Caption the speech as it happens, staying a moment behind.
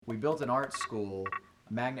we built an art school,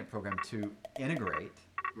 a magnet program to integrate,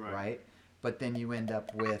 right? But then you end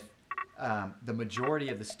up with the majority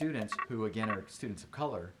of the students, who again are students of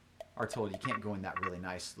color, are told you can't go in that really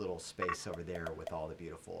nice little space over there with all the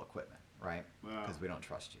beautiful equipment, right? Because we don't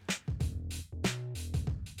trust you.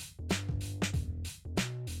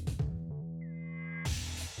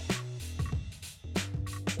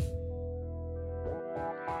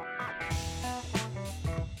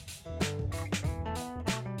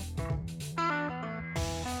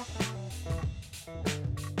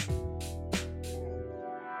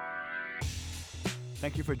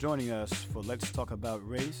 Thank you for joining us for Let's Talk About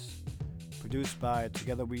Race, produced by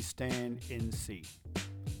Together We Stand NC.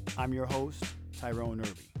 I'm your host, Tyrone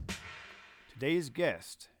Irby. Today's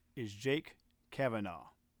guest is Jake Kavanaugh.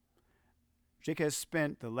 Jake has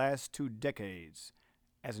spent the last 2 decades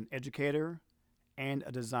as an educator and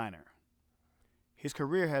a designer. His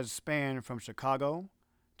career has spanned from Chicago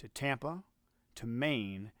to Tampa to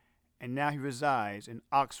Maine, and now he resides in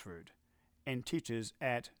Oxford and teaches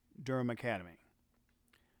at Durham Academy.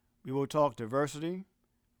 We will talk diversity,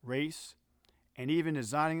 race, and even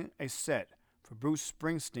designing a set for Bruce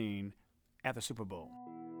Springsteen at the Super Bowl.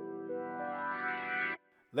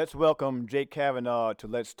 Let's welcome Jake Kavanaugh to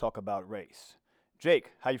Let's Talk About Race.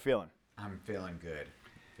 Jake, how you feeling? I'm feeling good.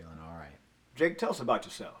 Feeling all right. Jake, tell us about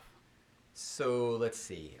yourself. So let's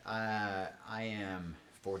see. I am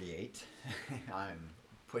 48. I'm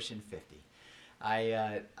pushing 50.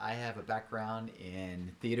 I have a background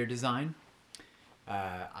in theater design.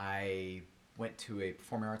 I went to a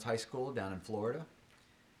performing arts high school down in Florida,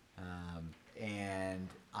 and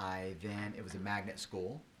it was a magnet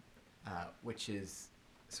school, which is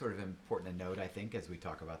sort of important to note, I think, as we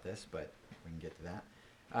talk about this, but we can get to that.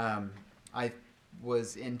 I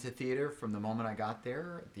was into theater from the moment I got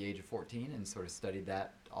there at the age of 14 and sort of studied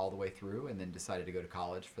that all the way through, and then decided to go to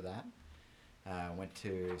college for that. Went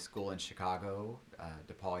to school in Chicago,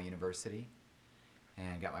 DePaul University,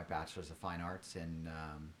 and got my bachelor's of fine arts in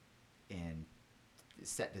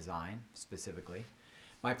set design specifically.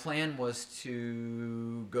 My plan was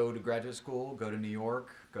to go to graduate school, go to New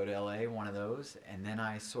York, go to LA, one of those, and then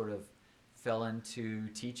I sort of fell into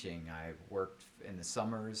teaching. I worked in the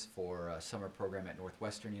summers for a summer program at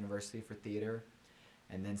Northwestern University for theater,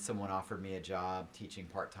 and then someone offered me a job teaching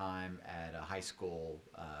part-time at a high school,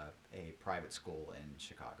 a private school in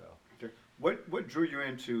Chicago. Okay. What drew you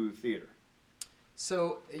into theater?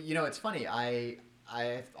 So, it's funny.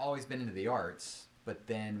 I've always been into the arts, but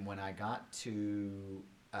then when I got to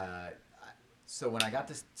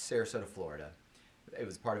Sarasota, Florida, it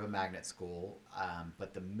was part of a magnet school,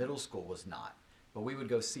 but the middle school was not. But we would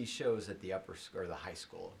go see shows at the the high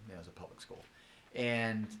school. It was a public school,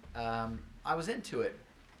 and I was into it.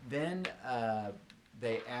 Then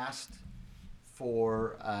they asked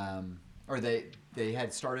for, or they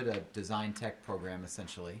had started a design tech program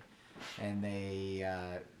essentially. And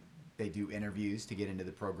they do interviews to get into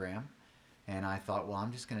the program, and I thought, well,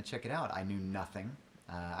 I'm just going to check it out. I knew nothing.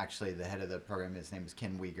 Actually, the head of the program, his name is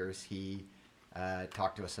Ken Wiegers. He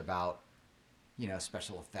talked to us about,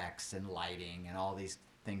 special effects and lighting and all these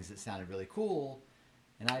things that sounded really cool,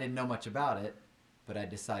 and I didn't know much about it, but I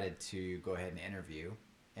decided to go ahead and interview,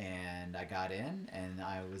 and I got in, and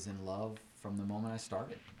I was in love from the moment I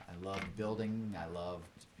started. I loved building. I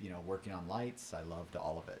loved, working on lights. I loved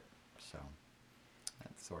all of it. So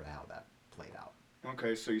that's sort of how that played out.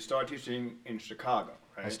 Okay, so you started teaching in Chicago,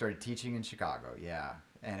 right? I started teaching in Chicago, yeah.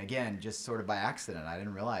 And again, just sort of by accident. I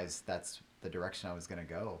didn't realize that's the direction I was going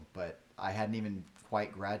to go. But I hadn't even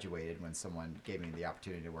quite graduated when someone gave me the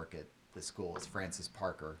opportunity to work at the school. It's Francis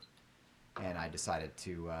Parker. And I decided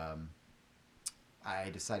to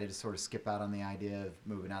sort of skip out on the idea of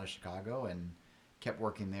moving out of Chicago, and kept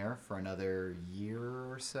working there for another year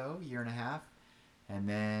or so, year and a half. And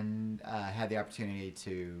then had the opportunity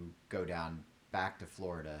to go down back to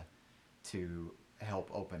Florida to help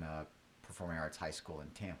open a performing arts high school in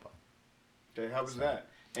Tampa. Okay, how was that?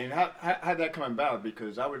 And how did that come about?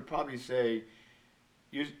 Because I would probably say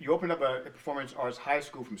you opened up a performance arts high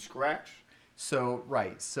school from scratch. So,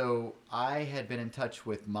 right. So I had been in touch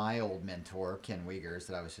with my old mentor, Ken Wiegers,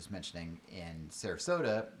 that I was just mentioning in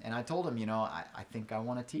Sarasota. And I told him, I think I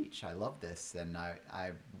want to teach. I love this. And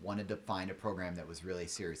I wanted to find a program that was really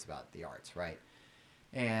serious about the arts, right?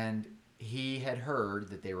 And he had heard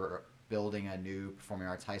that they were building a new performing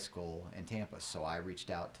arts high school in Tampa. So I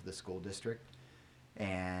reached out to the school district,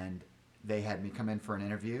 and they had me come in for an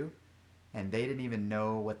interview, and they didn't even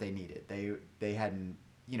know what they needed. They hadn't,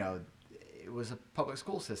 it was a public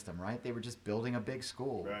school system, right? They were just building a big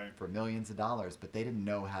school for millions of dollars, but they didn't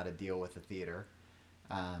know how to deal with the theater.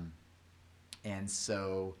 And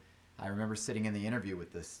so I remember sitting in the interview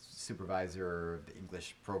with the supervisor of the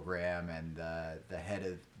English program and the head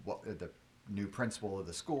of the new principal of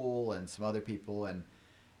the school and some other people, and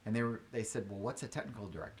they said, well, what's a technical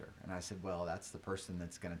director? And I said, well, that's the person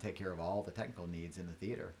that's going to take care of all the technical needs in the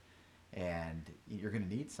theater. And you're going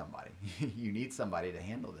to need somebody. You need somebody to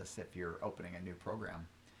handle this if you're opening a new program.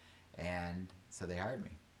 And so they hired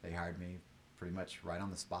me. They hired me pretty much right on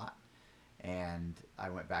the spot. And I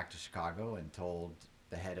went back to Chicago and told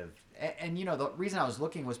the head of, and you know, the reason I was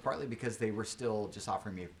looking was partly because they were still just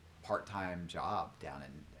offering me a part-time job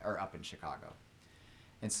up in Chicago.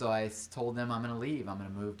 And so I told them I'm going to leave. I'm going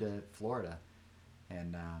to move to Florida.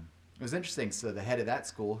 And it was interesting. So the head of that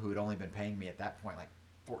school, who had only been paying me at that point like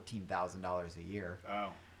 $14,000 a year,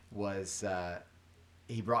 was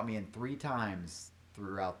he brought me in 3 times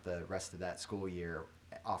throughout the rest of that school year,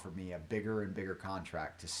 offered me a bigger and bigger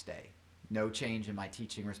contract to stay. No change in my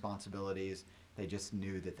teaching responsibilities. They just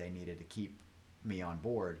knew that they needed to keep me on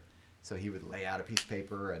board. So he would lay out a piece of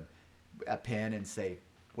paper and a pen and say,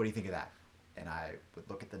 what do you think of that? And I would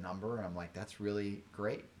look at the number and I'm like, that's really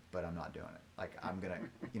great, but I'm not doing it. Like, I'm going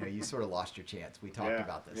to, you sort of lost your chance. We talked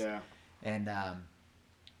about this. Yeah. And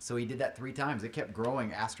so he did that 3 times. It kept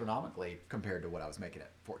growing astronomically compared to what I was making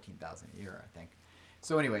at $14,000 a year, I think.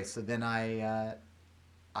 So anyway, so then I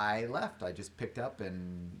left. I just picked up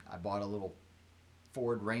and I bought a little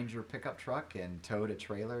Ford Ranger pickup truck and towed a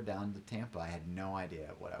trailer down to Tampa. I had no idea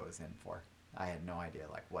what I was in for. I had no idea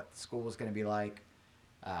like what the school was going to be like,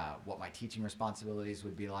 what my teaching responsibilities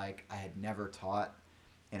would be like. I had never taught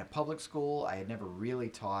in a public school. I had never really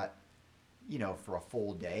taught, for a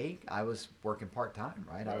full day. I was working part-time,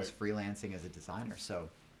 right? I was freelancing as a designer. So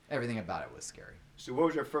everything about it was scary. So what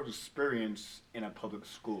was your first experience in a public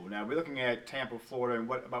school? Now, we're looking at Tampa, Florida,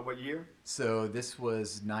 and about what year? So this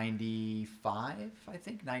was 95, I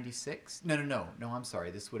think, 96. No, I'm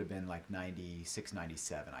sorry. This would have been like 96,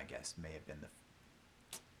 97, I guess, may have been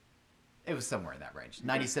it was somewhere in that range. Okay.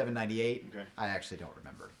 97, 98, okay. I actually don't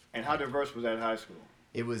remember. And how diverse was that high school?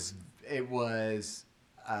 It was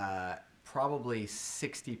probably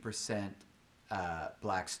 60%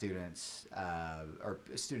 black students, or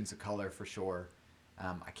students of color for sure.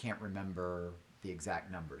 I can't remember the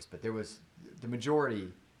exact numbers, but the majority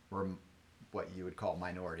were what you would call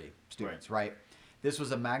minority students, right? This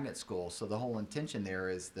was a magnet school, so the whole intention there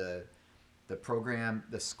is the program,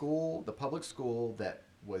 the public school that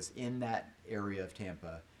was in that area of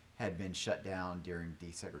Tampa had been shut down during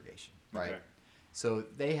desegregation, right? Okay. So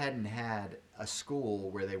they hadn't had a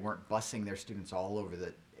school where they weren't busing their students all over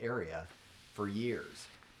the area for years.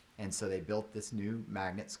 And so they built this new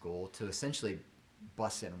magnet school to essentially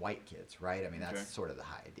bus in white kids, right? I mean, that's sort of the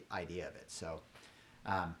idea of it. So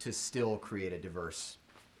to still create a diverse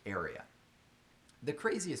area. The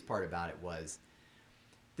craziest part about it was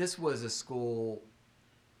this was a school,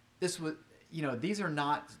 this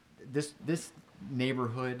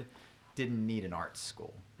neighborhood didn't need an arts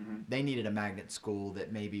school. Mm-hmm. They needed a magnet school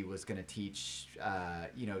that maybe was going to teach,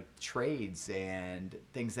 trades and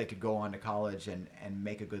things they could go on to college and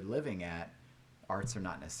make a good living at. Arts are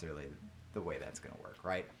not necessarily the way that's going to work,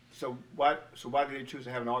 right? So why did they choose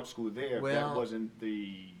to have an art school there if that wasn't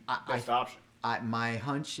the best option? My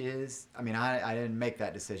hunch is, I didn't make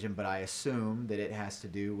that decision, but I assume that it has to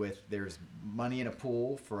do with there's money in a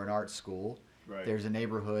pool for an art school. Right. There's a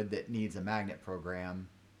neighborhood that needs a magnet program.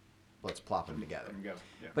 Let's plop them together. Yeah.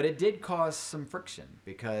 But it did cause some friction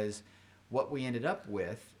because what we ended up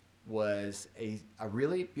with was a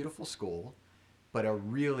really beautiful school, but a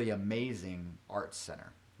really amazing arts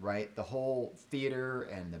center, right? The whole theater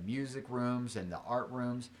and the music rooms and the art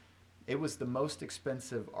rooms, it was the most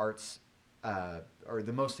expensive arts or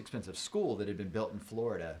the most expensive school that had been built in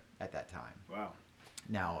Florida at that time. Wow.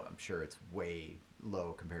 Now, I'm sure it's way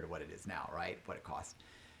low compared to what it is now, right? What it costs.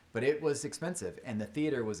 But it was expensive, and the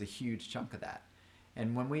theater was a huge chunk of that.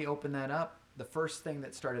 And when we opened that up, the first thing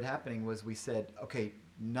that started happening was we said, okay,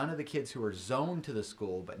 none of the kids who are zoned to the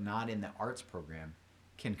school but not in the arts program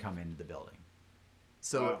can come into the building.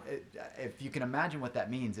 So if you can imagine what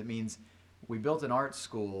that means, it means we built an art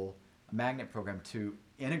school, a magnet program to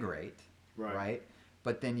integrate, right?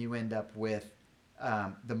 But then you end up with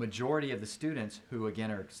the majority of the students, who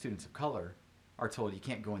again are students of color, are told you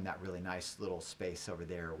can't go in that really nice little space over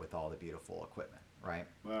there with all the beautiful equipment, right?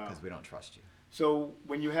 Wow. Because we don't trust you. So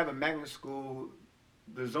when you have a magnet school,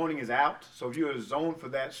 the zoning is out. So if you're zoned for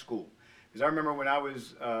that school, because I remember when I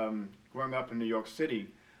was growing up in New York City,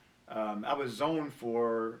 I was zoned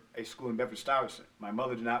for a school in Bedford-Stuyvesant. My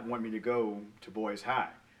mother did not want me to go to Boys High,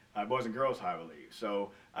 Boys and Girls High, I believe. So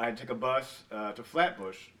I had to take a bus to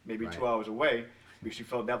Flatbush, maybe 2 hours away, because she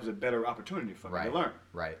felt that was a better opportunity for me to Right. learn.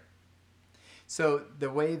 Right. So the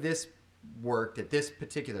way this worked at this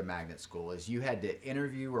particular magnet school is you had to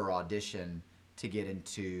interview or audition to get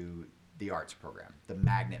into the arts program, the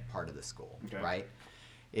magnet part of the school, Okay. right?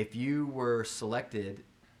 If you were selected,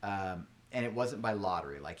 and it wasn't by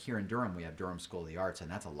lottery, like here in Durham, we have Durham School of the Arts, and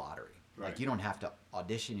that's a lottery. Right. Like you don't have to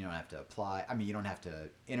audition, you don't have to apply. I mean, you don't have to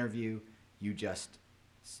interview. You just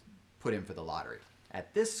put in for the lottery.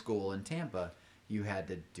 At this school in Tampa, you had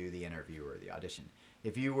to do the interview or the audition.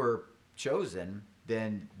 If you were chosen,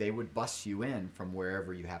 then they would bus you in from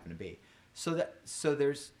wherever you happen to be. So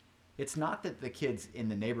there's, it's not that the kids in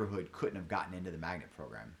the neighborhood couldn't have gotten into the magnet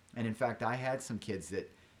program. And in fact, I had some kids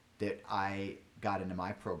that I got into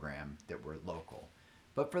my program that were local.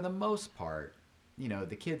 But for the most part, you know,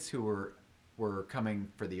 the kids who were coming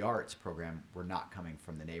for the arts program were not coming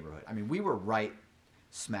from the neighborhood. I mean, we were right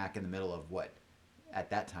smack in the middle of what at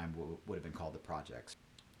that time would have been called the projects.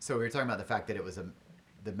 So we were talking about the fact that it was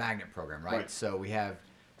the magnet program, right? Right. So we have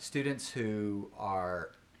students who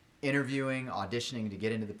are interviewing, auditioning to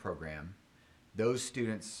get into the program. Those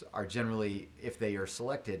students are generally, if they are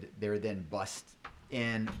selected, they're then bused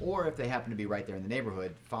in, or if they happen to be right there in the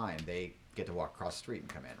neighborhood, fine, they get to walk across the street and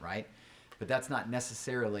come in, right? But that's not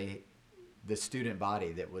necessarily the student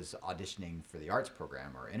body that was auditioning for the arts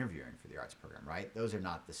program or interviewing for the arts program, right? Those are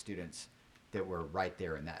not the students that were right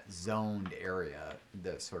there in that zoned area,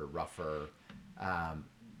 the sort of rougher,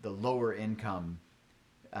 the lower income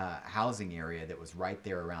housing area that was right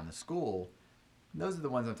there around the school. Those are the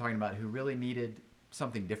ones I'm talking about who really needed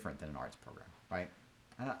something different than an arts program, right?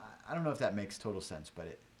 And I don't know if that makes total sense,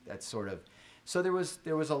 but that's sort of, so there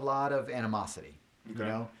was a lot of animosity, Okay. you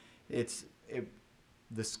know?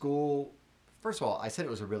 The school, first of all, I said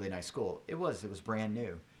it was a really nice school. It was brand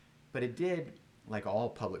new, but it did, like all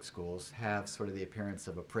public schools, have sort of the appearance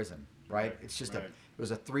of a prison, right? Right, It's just right. it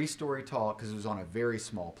was a 3-story tall, because it was on a very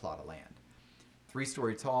small plot of land.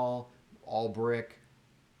 3-story tall, all brick,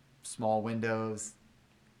 small windows.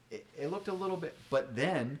 It looked a little bit, but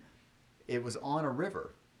then it was on a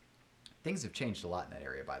river. Things have changed a lot in that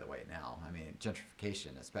area, by the way, now. I mean,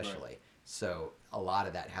 gentrification especially. Right. So a lot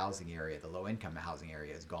of that housing area, the low-income housing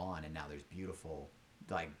area, is gone, and now there's beautiful,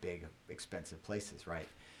 like big, expensive places, right?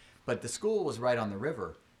 But the school was right on the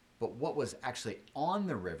river. But what was actually on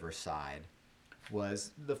the riverside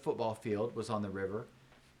was the football field was on the river,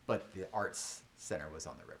 but the arts center was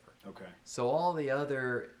on the river. Okay. So all the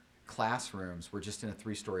other classrooms were just in a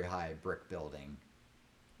 3-story high brick building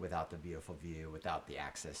without the beautiful view, without the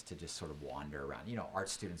access to just sort of wander around. You know, art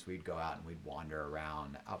students, we'd go out and we'd wander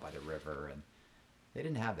around out by the river, and they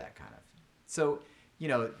didn't have that kind of. So, you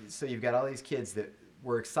know, so you've got all these kids that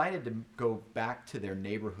were excited to go back to their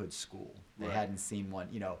neighborhood school. They Right. hadn't seen one,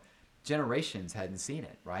 you know, generations hadn't seen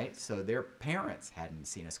it, right? So their parents hadn't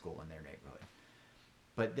seen a school in their neighborhood.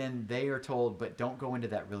 But then they are told, but don't go into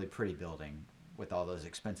that really pretty building with all those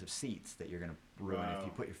expensive seats that you're going to ruin if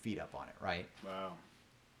you Wow. put your feet up on it, right? Wow.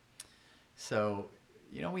 So,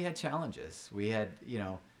 you know, we had challenges. We had, you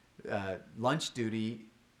know, lunch duty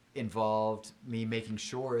involved me making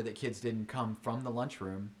sure that kids didn't come from the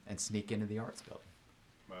lunchroom and sneak into the arts building.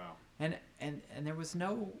 Wow. And there was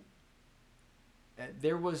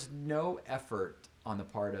no effort on the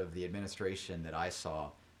part of the administration that I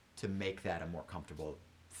saw to make that a more comfortable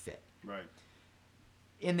fit. Right.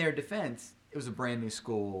 In their defense, it was a brand new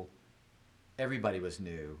school. Everybody was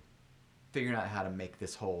new. Figuring out how to make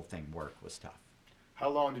this whole thing work was tough. How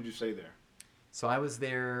long did you stay there? So I was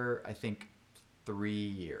there, I think, 3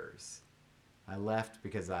 years. I left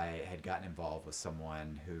because I had gotten involved with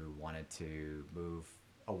someone who wanted to move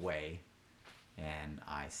away, and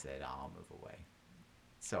I said, I'll move away.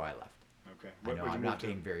 So I left. Okay. I know where'd you I'm move not to?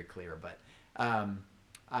 being very clear, but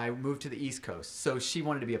I moved to the East Coast. So she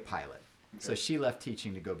wanted to be a pilot. So Okay. she left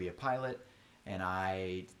teaching to go be a pilot, and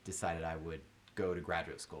I decided I would go to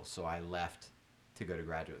graduate school. So I left to go to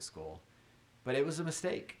graduate school. But it was a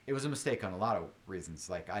mistake. It was a mistake on a lot of reasons.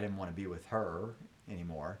 Like, I didn't want to be with her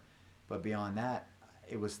anymore. But beyond that,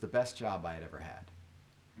 it was the best job I had ever had.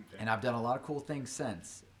 Okay. And I've done a lot of cool things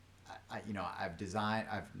since. I've been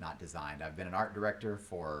an art director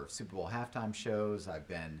for Super Bowl halftime shows. I've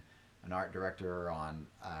been an art director on,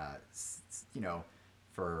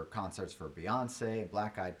 for concerts for Beyonce,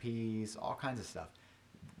 Black Eyed Peas, all kinds of stuff.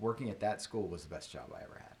 Working at that school was the best job I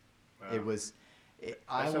ever had. Wow. It was,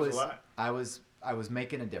 sounds a lot. I was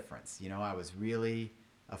making a difference. You know, I was really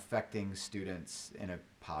affecting students in a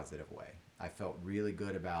positive way. I felt really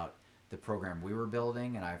good about the program we were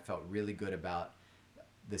building, and I felt really good about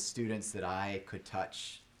the students that I could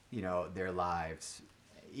touch, you know, their lives.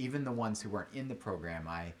 Even the ones who weren't in the program,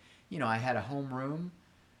 I had a homeroom.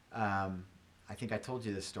 I think I told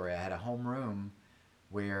you this story. I had a homeroom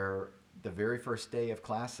where the very first day of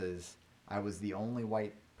classes, I was the only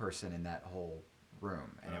white person in that whole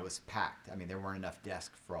room, and it was packed. I mean, there weren't enough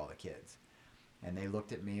desks for all the kids. And they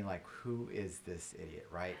looked at me like, who is this idiot,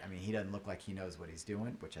 right? I mean, he doesn't look like he knows what he's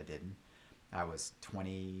doing, which I didn't. I was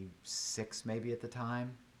 26 maybe at the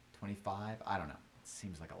time, 25. I don't know. It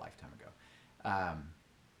seems like a lifetime ago.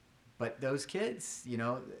 But those kids,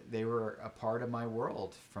 they were a part of my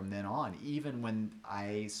world from then on. Even when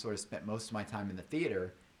I sort of spent most of my time in the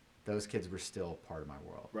theater, those kids were still part of my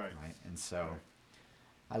world. Right. And so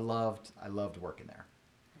I loved working there.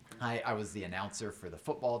 Okay. I was the announcer for the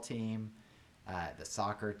football team, the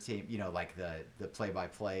soccer team, like the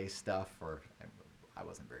play-by-play stuff. Or I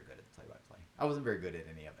wasn't very good at the play-by-play. I wasn't very good at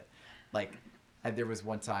any of it. Like, there was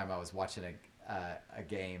one time I was watching a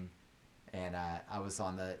game, and I was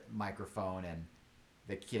on the microphone, and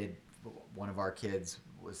the kid, one of our kids,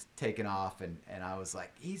 was taking off, and I was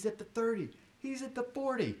like, he's at the 30, he's at the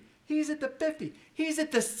 40, he's at the 50, he's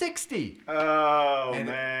at the 60. Oh, and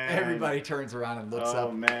man. Everybody turns around and looks up.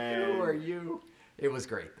 Oh, man. Who are you? It was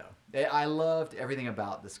great, though. I loved everything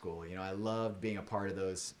about the school. I loved being a part of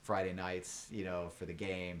those Friday nights, for the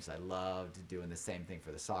games. I loved doing the same thing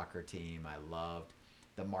for the soccer team. I loved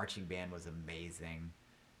the marching band was amazing.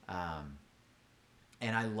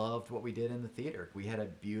 And I loved what we did in the theater. We had a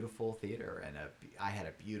beautiful theater, and I had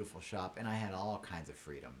a beautiful shop, and I had all kinds of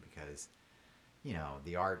freedom because,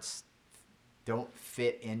 the arts don't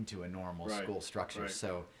fit into a normal school structure. Right.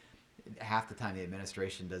 So half the time the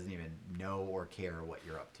administration doesn't even know or care what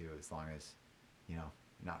you're up to, as long as, you're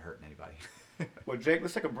not hurting anybody. Well, Jake,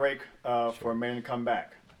 let's take a break for a minute and come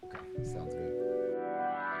back. Okay, sounds good.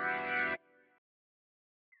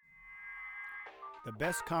 The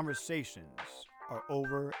best conversations are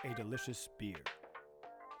over a delicious beer.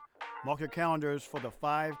 Mark your calendars for the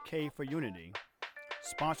 5K for Unity,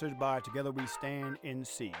 sponsored by Together We Stand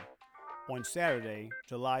NC, on Saturday,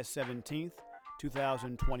 July 17th,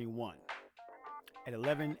 2021, at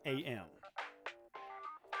 11 a.m.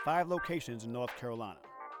 5 locations in North Carolina: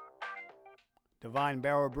 Divine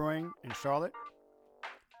Barrel Brewing in Charlotte,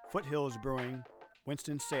 Foothills Brewing,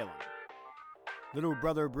 Winston-Salem, Little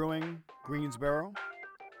Brother Brewing, Greensboro,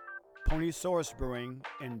 Pony Source Brewing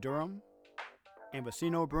in Durham, and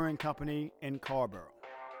Vecino Brewing Company in Carborough.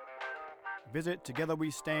 Visit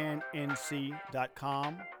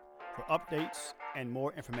togetherwestandnc.com for updates and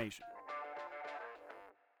more information.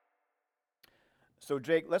 So,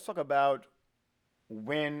 Jake, let's talk about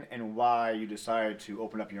when and why you decided to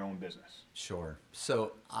open up your own business. Sure.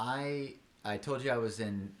 So I told you I was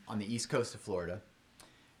on the East Coast of Florida,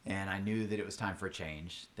 and I knew that it was time for a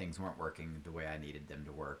change. Things weren't working the way I needed them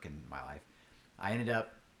to work in my life. I ended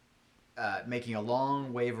up making a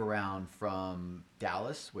long wave around from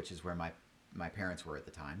Dallas, which is where my parents were at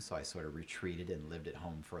the time. So I sort of retreated and lived at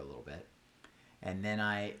home for a little bit. And then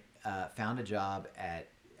I found a job at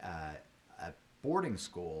a boarding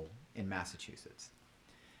school in Massachusetts.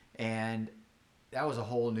 And that was a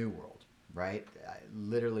whole new world, right?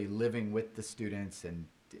 Literally living with the students and,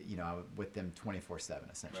 with them 24/7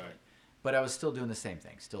 essentially. Right. But I was still doing the same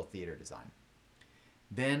thing, still theater design.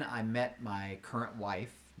 Then I met my current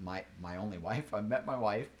wife, my only wife. I met my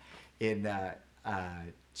wife in,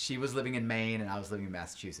 she was living in Maine and I was living in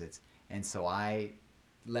Massachusetts. And so I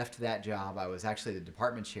left that job. I was actually the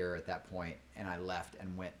department chair at that point, and I left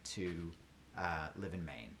and went to live in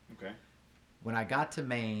Maine. Okay. When I got to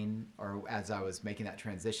Maine, or as I was making that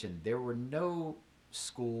transition, there were no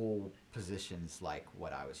school positions like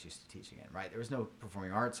what I was used to teaching in, right? There was no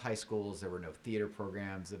performing arts high schools. There were no theater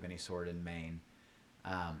programs of any sort in Maine.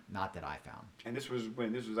 Not that I found. And this was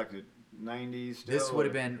when? This was like the 90s still? This would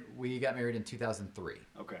have been, we got married in 2003.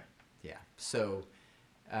 Okay. Yeah. So,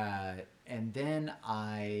 and then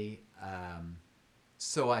I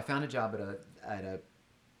found a job at a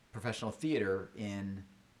professional theater in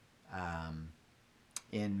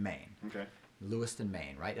Maine. Okay. Lewiston,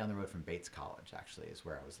 Maine, right down the road from Bates College, actually, is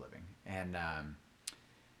where I was living.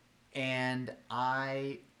 And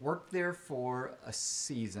I worked there for a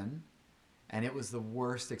season, and it was the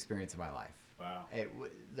worst experience of my life. Wow.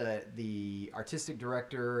 The artistic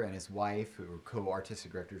director and his wife, who were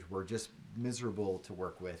co-artistic directors, were just miserable to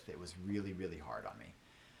work with. It was really, really hard on me.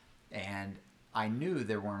 And I knew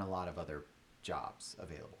there weren't a lot of other jobs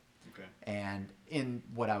available. Okay. And in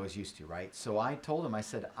what I was used to, right? So I told him, I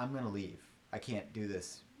said, I'm going to leave. I can't do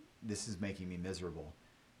this. This is making me miserable.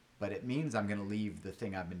 But it means I'm going to leave the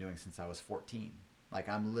thing I've been doing since I was 14. Like,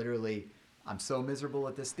 I'm so miserable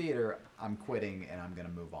at this theater, I'm quitting and I'm going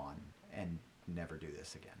to move on and never do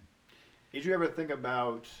this again. Did you ever think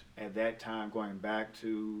about at that time going back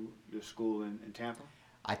to your school in Tampa?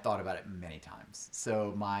 I thought about it many times.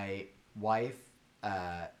 So my wife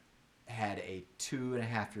had a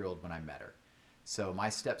 2.5-year-old when I met her. So my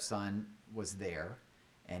stepson was there,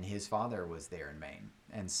 and his father was there in Maine.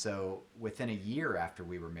 And so within a year after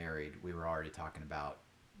we were married, we were already talking about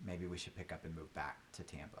maybe we should pick up and move back to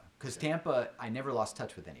Tampa. Because Tampa, I never lost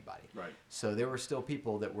touch with anybody. Right. So there were still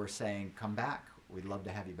people that were saying, come back. We'd love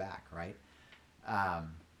to have you back, right?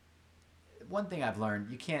 One thing I've learned,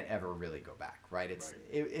 you can't ever really go back, right?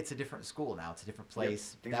 It's a different school now. It's a different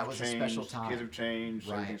place. Yep. That was changed, a special time. Kids have changed.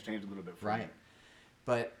 Right. Everything's changed a little bit for Right. you.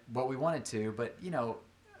 But what we wanted to, but you know,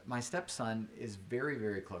 my stepson is very,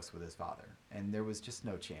 very close with his father. And there was just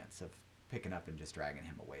no chance of picking up and just dragging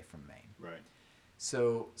him away from Maine. Right.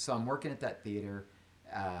 So I'm working at that theater.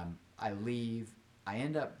 I leave. I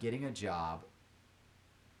end up getting a job.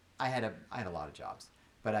 I had a lot of jobs,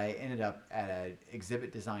 but I ended up at an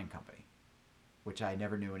exhibit design company, which I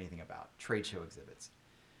never knew anything about, trade show exhibits.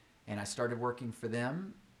 And I started working for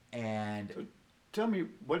them. And So tell me,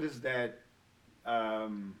 what does that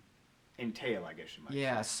entail, I guess you might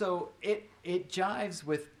yeah, say? so it jives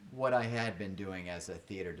with what I had been doing as a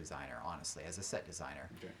theater designer, honestly, as a set designer.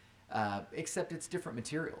 Okay. Except it's different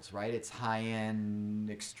materials, right? It's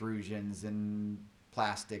high-end extrusions and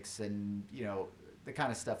plastics and, you know, the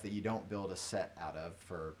kind of stuff that you don't build a set out of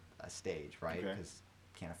for a stage, right? Okay. Because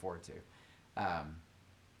can't afford to.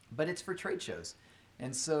 But it's for trade shows.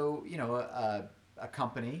 And so, you know, a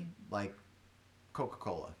company like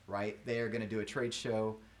Coca-Cola, right? They're going to do a trade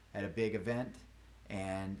show at a big event,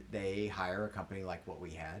 and they hire a company like what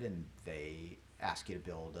we had, and they ask you to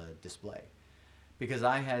build a display. Because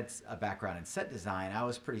I had a background in set design, I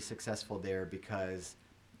was pretty successful there because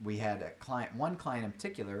we had one client in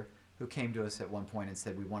particular who came to us at one point and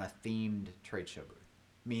said, we want a themed trade show booth.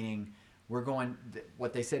 Meaning,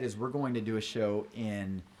 what they said is, we're going to do a show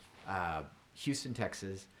in Houston,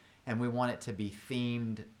 Texas, and we want it to be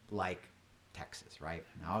themed like Texas, right?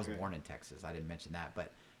 Now, I was born in Texas. I didn't mention that,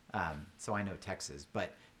 but so I know Texas.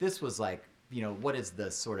 But this was like, you know, what is the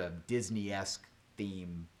sort of Disney-esque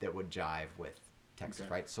theme that would jive with Texas,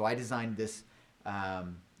 right? So I designed this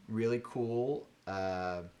really cool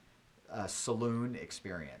saloon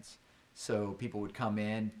experience. So people would come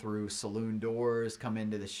in through saloon doors, come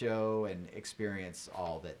into the show, and experience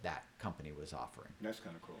all that company was offering. That's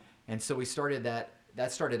kind of cool. And so we started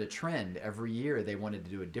that started a trend. Every year they wanted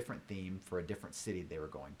to do a different theme for a different city they were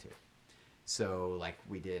going to. So like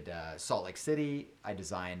we did Salt Lake City, I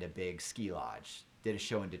designed a big ski lodge. Did a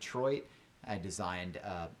show in Detroit, I designed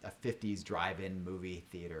a 50s drive-in movie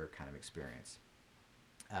theater kind of experience.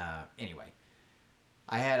 Anyway,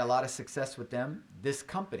 I had a lot of success with them. This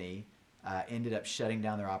company ended up shutting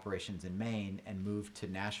down their operations in Maine and moved to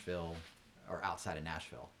Nashville, or outside of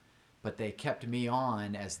Nashville. But they kept me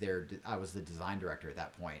on as I was the design director at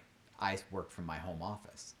that point. I worked from my home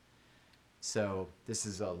office. So this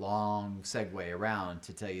is a long segue around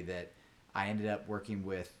to tell you that I ended up working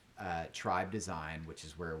with Tribe Design, which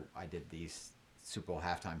is where I did these Super Bowl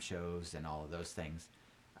halftime shows and all of those things.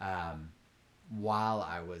 While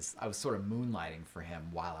I was sort of moonlighting for him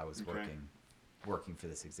while I was working for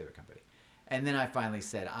this exhibit company. And then I finally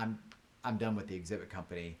said, I'm done with the exhibit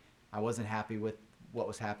company. I wasn't happy with what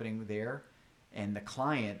was happening there. And the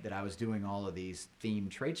client that I was doing all of these themed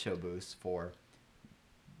trade show booths for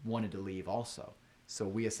wanted to leave also. So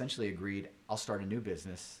we essentially agreed, I'll start a new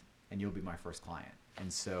business and you'll be my first client.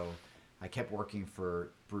 And so I kept working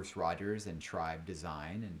for Bruce Rogers and Tribe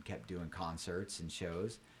Design and kept doing concerts and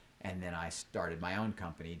shows. And then I started my own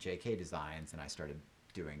company, JK Designs, and I started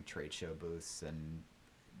doing trade show booths and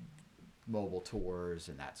mobile tours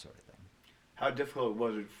and that sort of thing. How difficult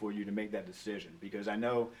was it for you to make that decision? Because I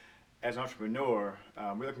know as an entrepreneur,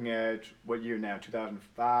 we're looking at what year now,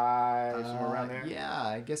 2005, somewhere around there? Yeah,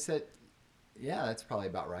 I guess that's probably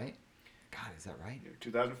about right. God, is that right?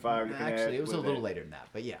 2005. Actually, it was a little later than that,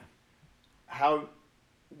 but yeah.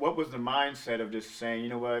 What was the mindset of just saying, you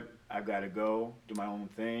know what, I've got to go, do my own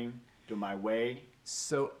thing, do my way?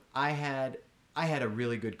 So I had a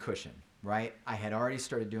really good cushion, right? I had already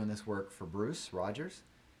started doing this work for Bruce Rogers,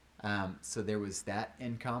 so there was that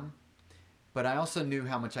income. But I also knew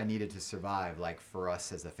how much I needed to survive, like for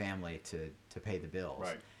us as a family to pay the bills.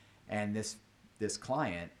 Right. And this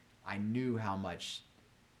client, I knew how much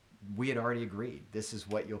we had already agreed. This is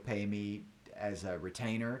what you'll pay me as a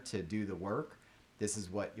retainer to do the work. This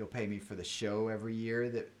is what you'll pay me for the show every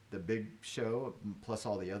year, the big show, plus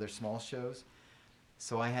all the other small shows.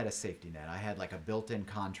 So I had a safety net. I had like a built-in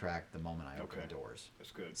contract the moment I opened the doors.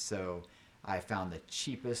 That's good. So I found the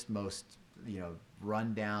cheapest, most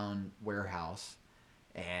run down warehouse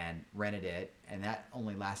and rented it, and that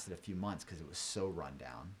only lasted a few months because it was so run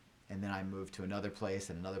down. And then I moved to another place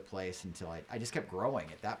and another place until I just kept growing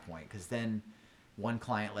at that point, because then one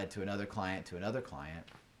client led to another client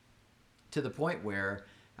to the point where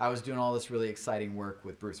I was doing all this really exciting work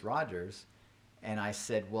with Bruce Rogers, and I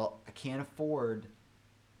said, well, I can't afford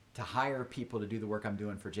to hire people to do the work I'm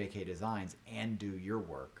doing for JK Designs and do your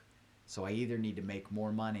work. So I either need to make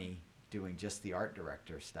more money doing just the art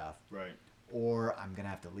director stuff, Right. or I'm going to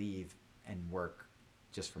have to leave and work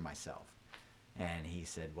just for myself. And he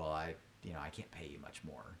said, well, I can't pay you much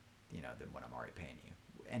more, than what I'm already paying you.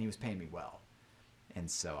 And he was paying me well. And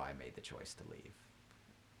so I made the choice to leave,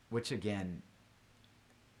 which again,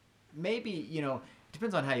 maybe,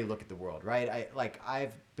 depends on how you look at the world, right?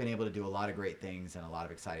 I've been able to do a lot of great things and a lot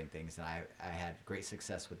of exciting things, and I had great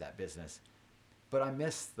success with that business. But I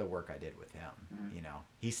miss the work I did with him. Mm-hmm.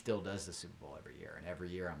 He still does the Super Bowl every year, and every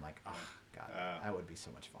year I'm like, oh God, that would be so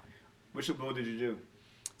much fun. Which Super Bowl did you do?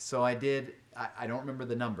 So I did. I don't remember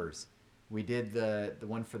the numbers. We did the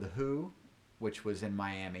one for the Who, which was in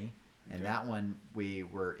Miami, and that one we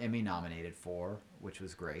were Emmy nominated for, which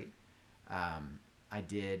was great. I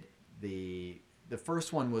did the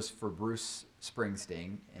first one was for Bruce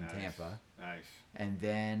Springsteen in Tampa. Nice. And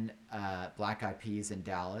then Black Eyed Peas in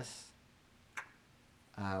Dallas.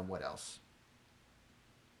 What else?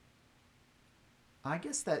 I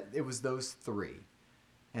guess that it was those three.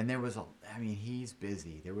 And there was he's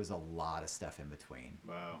busy. There was a lot of stuff in between.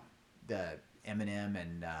 Wow. The Eminem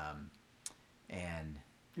and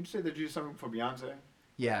Did you say that you did something for Beyonce?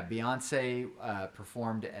 yeah, Beyonce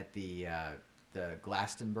performed at the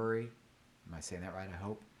Glastonbury. Am I saying that right? I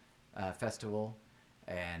hope. Festival,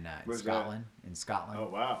 and in Scotland. In Scotland. Oh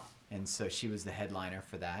wow. And so she was the headliner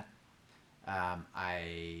for that.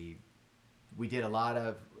 We did a lot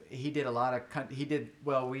of.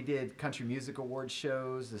 We did country music award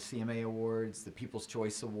shows, the CMA Awards, the People's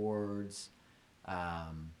Choice Awards,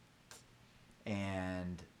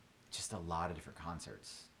 and just a lot of different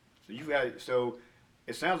concerts. So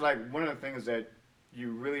it sounds like one of the things that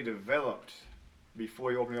you really developed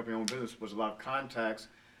before you opened up your own business was a lot of contacts,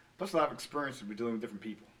 plus a lot of experience with dealing with different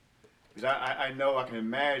people. Because I know, I can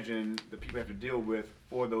imagine the people you have to deal with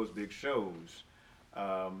for those big shows.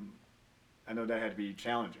 I know that had to be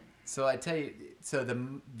challenging. So I tell you,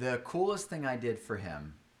 the coolest thing I did for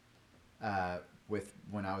him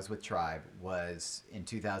when I was with Tribe was in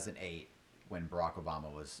 2008 when Barack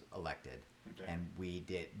Obama was elected. Okay. And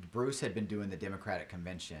Bruce had been doing the Democratic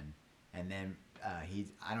convention, and then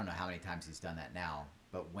I don't know how many times he's done that now,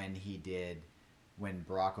 but when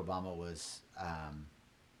Barack Obama was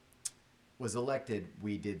elected,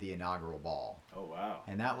 we did the inaugural ball. Oh wow.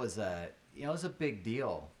 And that was it was a big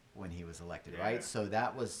deal when he was elected, Yeah. right? So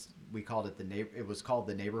we called it it was called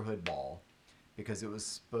the neighborhood ball, because it was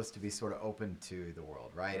supposed to be sort of open to the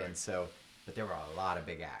world, right? And so, but there were a lot of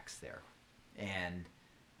big acts there. And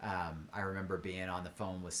I remember being on the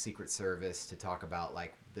phone with Secret Service to talk about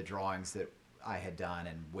like the drawings that I had done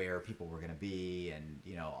and where people were going to be, and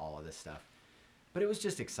all of this stuff. But it was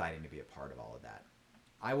just exciting to be a part of all of that.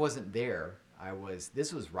 I wasn't there.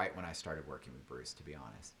 This was right when I started working with Bruce, to be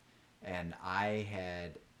honest. And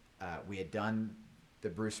we had done the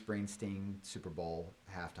Bruce Springsteen Super Bowl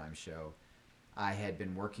halftime show. I had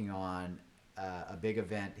been working on a big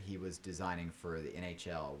event he was designing for the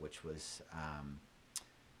NHL, which was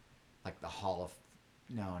like the not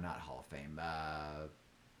Hall of Fame,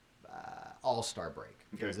 All-Star Break.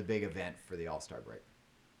 Okay. It was a big event for the All-Star Break.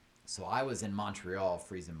 So I was in Montreal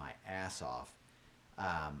freezing my ass off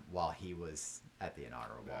while he was at the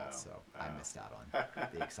inaugural ball. Wow. So Wow. I missed out on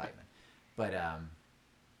the excitement. But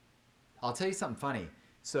I'll tell you something funny.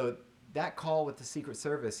 So that call with the Secret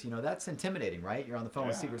Service, that's intimidating, right? You're on the phone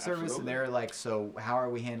with Yeah, Secret Service, and absolutely. they're like, so how are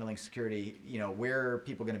we handling security? Where are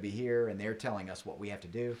people going to be here? And they're telling us what we have to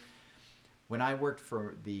do. When I worked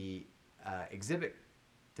for the exhibit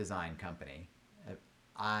design company,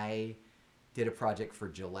 I did a project for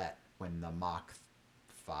Gillette when the Mach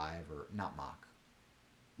 5, or not Mach,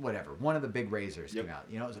 whatever, one of the big razors Yep. came out.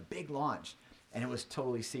 It was a big launch, and it was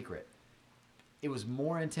totally secret. It was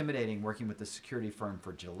more intimidating working with the security firm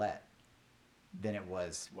for Gillette than it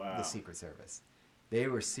was Wow. the Secret Service. They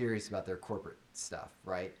were serious about their corporate stuff,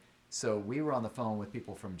 right? So we were on the phone with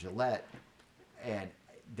people from Gillette, and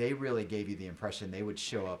they really gave you the impression they would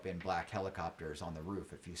show up in black helicopters on the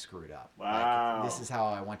roof if you screwed up. Wow. Like, this is how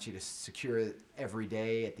I want you to secure it every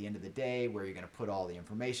day at the end of the day, where you're going to put all the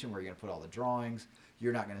information, where you're going to put all the drawings.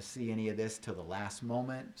 You're not going to see any of this till the last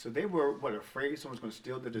moment. So they were afraid someone's going to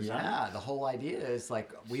steal the design? Yeah, the whole idea is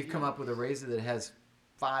like, we've come up with a razor that has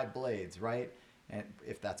 5 blades, right? And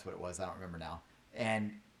if that's what it was, I don't remember now.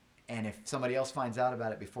 And if somebody else finds out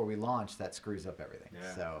about it before we launch, that screws up everything.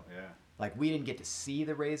 Yeah, So yeah. like we didn't get to see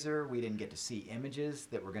the razor, we didn't get to see images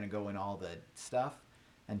that were going to go in all the stuff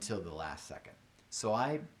until the last second. So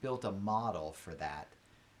I built a model for that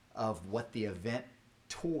of what the event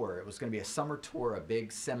tour, it was going to be a summer tour, a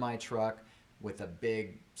big semi truck with a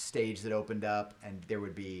big stage that opened up, and there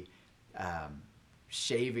would be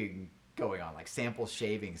shaving going on, like sample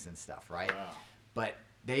shavings and stuff, right? Wow. But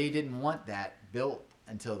they didn't want that built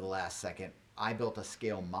until the last second. I built a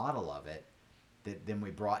scale model of it that then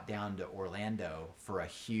we brought down to Orlando for a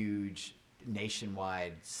huge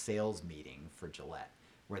nationwide sales meeting for Gillette,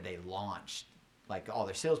 where they launched, like all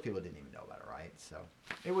their salespeople didn't even know about it, right? So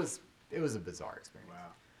it was a bizarre experience.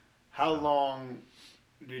 Wow. How long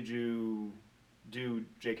did you do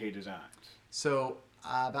JK Designs? So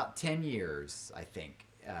about 10 years, I think,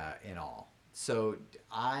 in all. So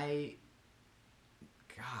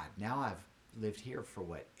now I've lived here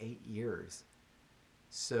for 8 years.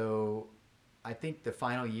 So I think the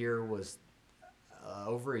final year was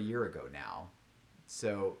over a year ago now.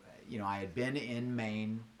 So, I had been in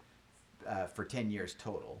Maine for 10 years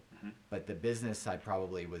total, but the business I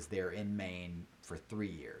probably was there in Maine for 3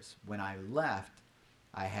 years. When I left,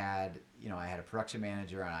 I had a production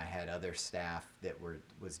manager and I had other staff that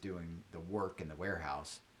was doing the work in the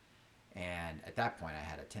warehouse. And at that point, I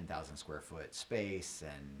had a 10,000 square foot space,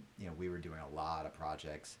 and we were doing a lot of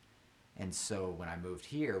projects. And so when I moved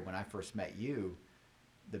here, when I first met you,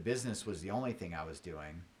 the business was the only thing I was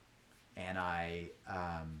doing, and I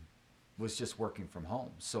was just working from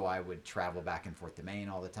home. So I would travel back and forth to Maine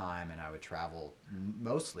all the time, and I would travel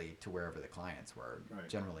mostly to wherever the clients were, Right.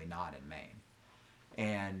 generally not in Maine.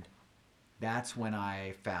 And that's when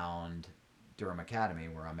I found Durham Academy,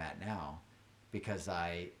 where I'm at now, because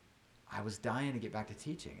I was dying to get back to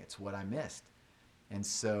teaching. It's what I missed. And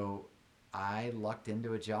so I lucked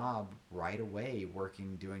into a job right away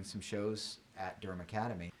doing some shows at Durham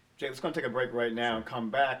Academy. Jay, let's go take a break right now and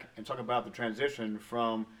come back and talk about the transition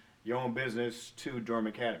from your own business to Durham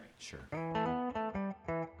Academy. Sure.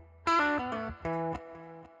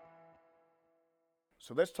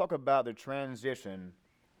 So let's talk about the transition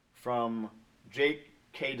from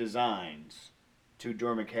JK Designs to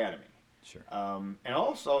Durham Academy. Sure. And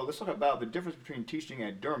also, let's talk about the difference between teaching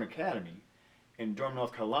at Durham Academy in Durham,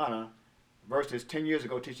 North Carolina, versus 10 years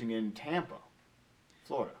ago teaching in Tampa,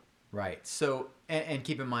 Florida. Right. So, and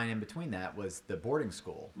keep in mind, in between that was the boarding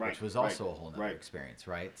school, Right, which was also a whole nother right. experience,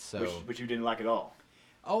 right? So, Which you didn't like at all.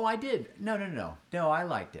 oh, I did. No, I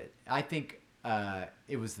liked it. I think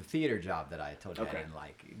it was the theater job that I told you Okay. I didn't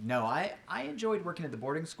like. No, I enjoyed working at the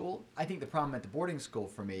boarding school. I think the problem at the boarding school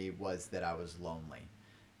for me was that I was lonely.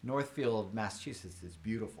 Northfield, Massachusetts is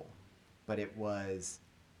beautiful, but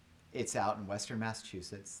it's out in western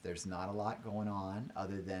Massachusetts. There's not a lot going on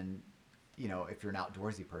other than, if you're an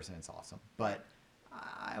outdoorsy person, it's awesome. But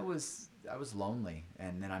I was lonely,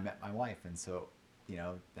 and then I met my wife, and so,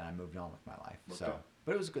 then I moved on with my life. Okay.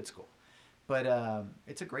 But it was a good school. But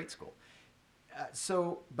it's a great school.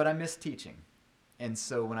 But I miss teaching. And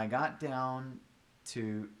so when I got down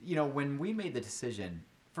to, when we made the decision,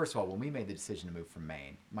 first of all, when we made the decision to move from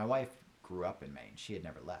Maine, my wife grew up in Maine. She had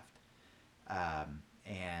never left.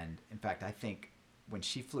 And in fact, I think when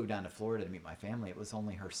she flew down to Florida to meet my family, it was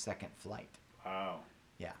only her second flight. Wow.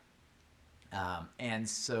 Yeah. And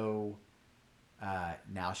so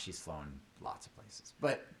now she's flown lots of places.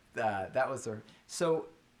 But that was her. So,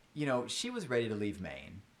 she was ready to leave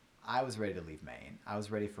Maine. I was ready to leave Maine. I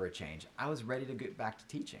was ready for a change. I was ready to get back to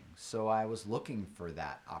teaching. So I was looking for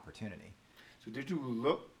that opportunity. So did you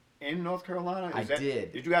look in North Carolina? I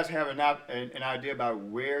did. Did you guys have an idea about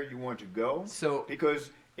where you want to go? So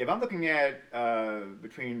Because if I'm looking at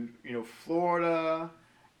between Florida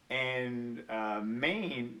and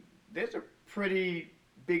Maine, there's a pretty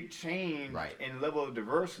big change Right. in level of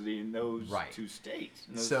diversity in those Right. two states,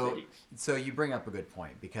 in those so cities. so you bring up a good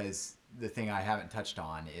point, because the thing I haven't touched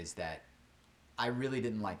on is that I really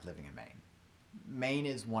didn't like living in Maine. Maine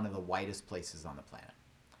is one of the whitest places on the planet.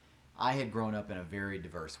 I had grown up in a very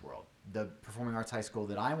diverse world. The performing arts high school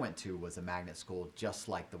that I went to was a magnet school, just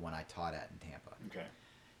like the one I taught at in Tampa. Okay.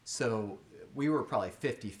 So we were probably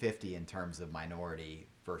 50-50 in terms of minority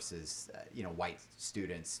versus white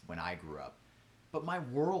students when I grew up. But my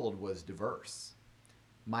world was diverse.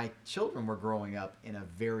 My children were growing up in a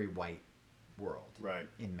very white world Right.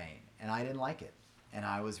 in Maine, and I didn't like it. And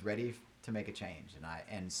I was ready to make a change.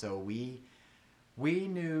 And so we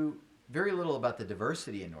knew very little about the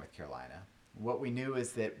diversity in North Carolina. What we knew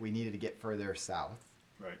is that we needed to get further south.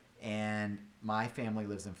 Right. And my family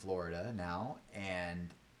lives in Florida now,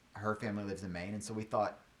 and her family lives in Maine. And so we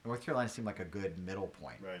thought North Carolina seemed like a good middle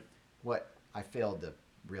point. Right. What I failed to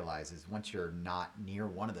realize is once you're not near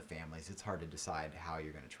one of the families, it's hard to decide how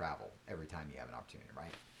you're going to travel every time you have an opportunity,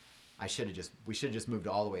 right? We should have just moved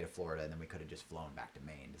all the way to Florida, and then we could have just flown back to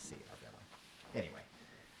Maine to see our family. Anyway,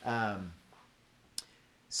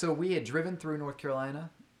 so we had driven through North Carolina,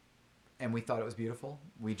 and we thought it was beautiful.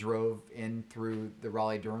 We drove in through the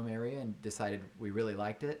Raleigh-Durham area and decided we really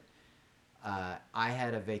liked it. I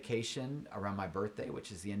had a vacation around my birthday,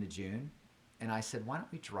 which is the end of June, and I said, why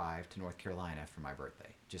don't we drive to North Carolina for my birthday?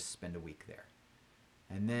 Just spend a week there.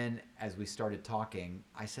 And then as we started talking,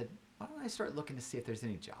 I said, why don't I start looking to see if there's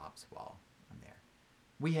any jobs while I'm there?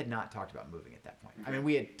 We had not talked about moving at that point. I mean,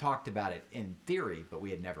 we had talked about it in theory, but we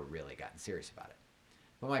had never really gotten serious about it.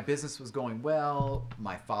 But my business was going well.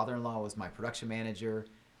 My father-in-law was my production manager.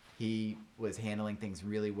 He was handling things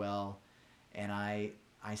really well. And I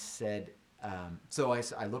said, so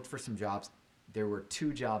I looked for some jobs. There were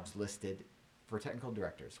 2 jobs listed for technical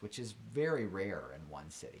directors, which is very rare in one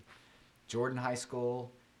city. Jordan High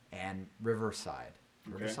School and Riverside.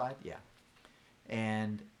 Okay. Riverside? Yeah.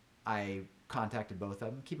 And I contacted both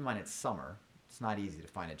of them. Keep in mind, it's summer. It's not easy to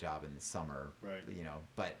find a job in the summer, Right.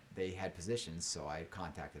 But they had positions, so I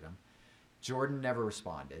contacted them. Jordan never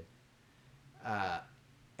responded,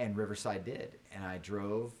 and Riverside did. And I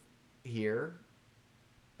drove here.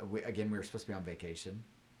 We were supposed to be on vacation.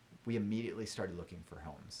 We immediately started looking for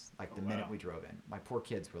homes. Like the minute we drove in, my poor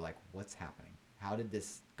kids were like, what's happening? How did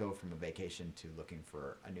this go from a vacation to looking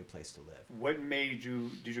for a new place to live? What made you?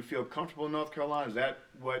 Did you feel comfortable in North Carolina? Is that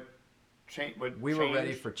what changed? We were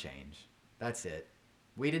ready for change. That's it.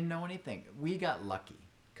 We didn't know anything. We got lucky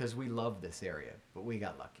because we love this area, but we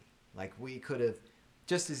got lucky. Like we could have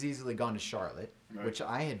just as easily gone to Charlotte, Right. which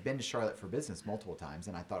I had been to Charlotte for business multiple times,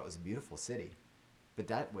 and I thought it was a beautiful city, but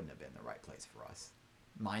that wouldn't have been the right place for us.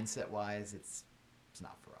 Mindset-wise, it's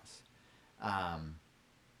not for us.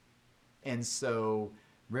 And so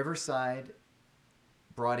Riverside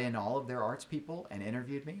brought in all of their arts people and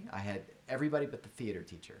interviewed me. I had everybody but the theater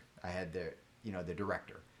teacher. I had the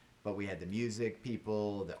director, but we had the music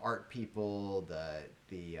people, the art people,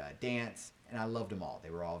 the dance, and I loved them all.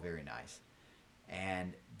 They were all very nice.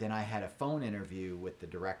 And then I had a phone interview with the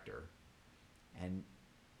director, and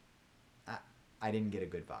I didn't get a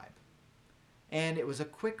good vibe. And it was a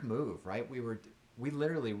quick move, right? We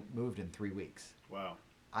literally moved in 3 weeks. Wow.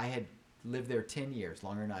 I had lived there 10 years,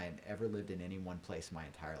 longer than I had ever lived in any one place my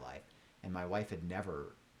entire life. And my wife had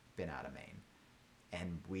never been out of Maine.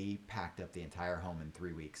 And we packed up the entire home in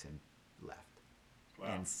 3 weeks and left. Wow.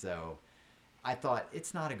 And so I thought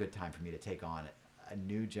it's not a good time for me to take on a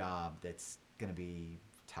new job that's going to be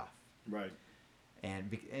tough. Right.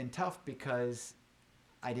 And tough because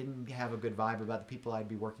I didn't have a good vibe about the people I'd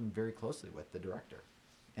be working very closely with, the director.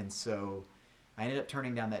 And so I ended up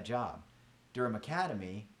turning down that job. Durham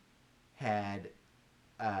Academy had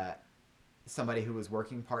somebody who was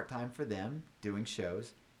working part-time for them, doing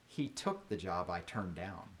shows. He took the job I turned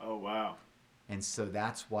down. Oh, wow. And so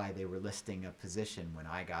that's why they were listing a position when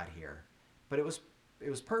I got here. But it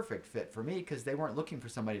was perfect fit for me because they weren't looking for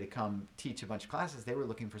somebody to come teach a bunch of classes. They were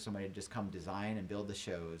looking for somebody to just come design and build the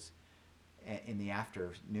shows in the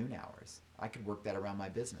afternoon hours. I could work that around my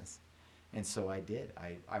business. And so I did.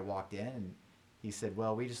 I walked in and he said,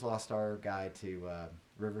 well, we just lost our guy to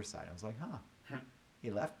Riverside. I was like, huh. He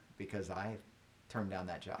left because I turned down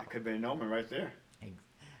that job. That could have been an omen right there.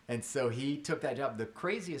 And so he took that job. The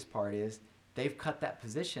craziest part is they've cut that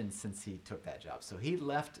position since he took that job. So he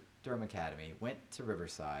left Durham Academy, went to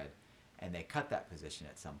Riverside, and they cut that position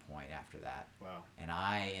at some point after that. Wow. And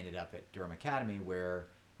I ended up at Durham Academy where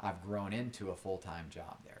I've grown into a full-time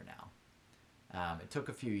job there now. It took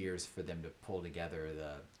a few years for them to pull together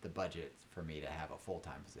the budget for me to have a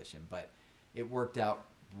full-time position, but it worked out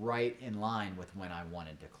right in line with when I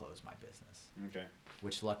wanted to close my business, Okay.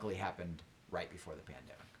 which luckily happened right before the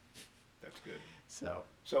pandemic. That's good. So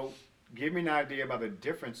Give me an idea about the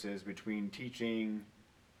differences between teaching,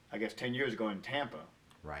 I guess, 10 years ago in Tampa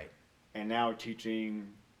right. and now teaching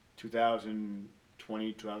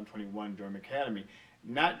 2020, 2021 Durham Academy.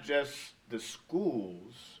 Not just the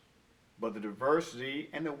schools, but the diversity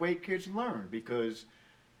and the way kids learn. Because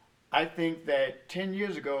I think that 10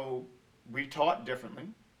 years ago, we taught differently.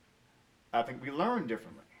 I think we learned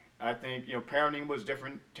differently. I think, parenting was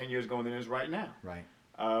different 10 years ago than it is right now. Right.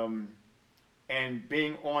 And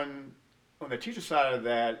being on the teacher side of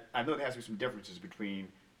that, I know there has to be some differences between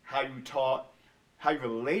how you taught, how you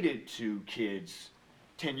related to kids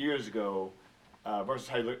 10 years ago versus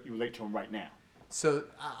how you relate to them right now. So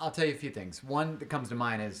I'll tell you a few things. One that comes to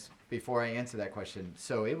mind is, before I answer that question,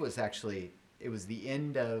 so it was the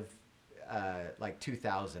end of like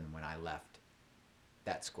 2000 when I left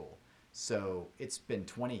that school. So it's been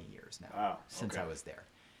 20 years now Wow, since okay. I was there.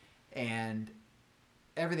 And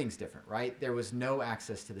everything's different, right? There was no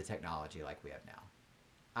access to the technology like we have now.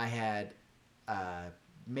 I had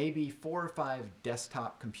maybe 4 or 5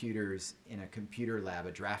 desktop computers in a computer lab,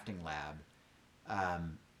 a drafting lab.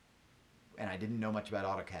 And I didn't know much about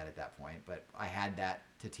AutoCAD at that point, but I had that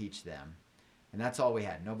to teach them. And that's all we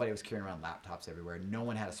had. Nobody was carrying around laptops everywhere. No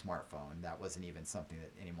one had a smartphone. That wasn't even something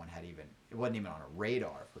that anyone had even, it wasn't even on a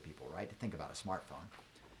radar for people, right, to think about a smartphone.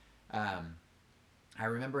 I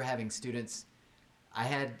remember having students, I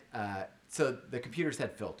had, so the computers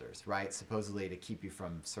had filters, right, supposedly to keep you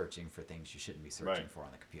from searching for things you shouldn't be searching Right. for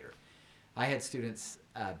on the computer. I had students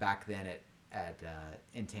back then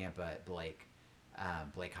in Tampa at Blake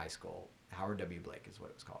High School. Howard W. Blake is what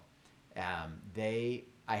it was called.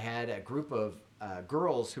 I had a group of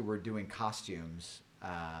girls who were doing costumes.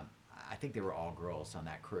 I think they were all girls on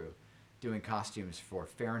that crew, doing costumes for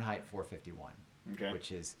Fahrenheit 451, Okay.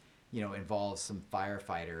 which is, involves some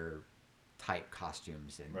firefighter type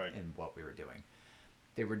costumes Right. in what we were doing.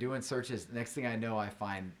 They were doing searches. The next thing I know, I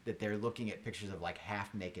find that they're looking at pictures of like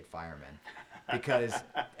half naked firemen, because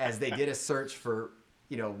as they did a search for,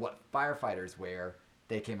 what firefighters wear,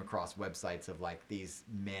 they came across websites of like these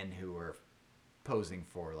men who were posing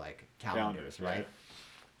for like calendars, right? right.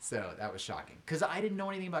 So that was shocking, because I didn't know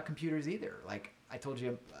anything about computers either. Like I told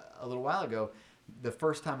you a little while ago, the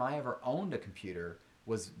first time I ever owned a computer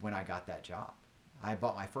was when I got that job. I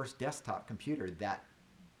bought my first desktop computer that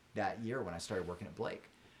year when I started working at Blake.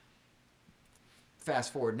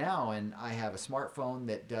 Fast forward now, and I have a smartphone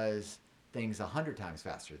that does things 100 times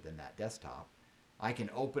faster than that desktop. I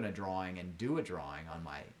can open a drawing and do a drawing on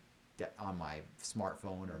my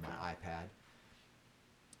smartphone or my iPad.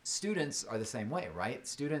 Students are the same way, right?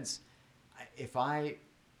 Students,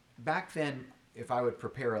 back then, if I would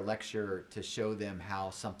prepare a lecture to show them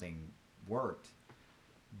how something worked,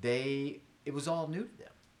 it was all new to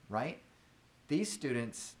them, right? These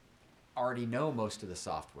students already know most of the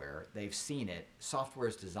software. They've seen it. Software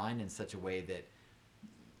is designed in such a way that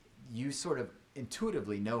you sort of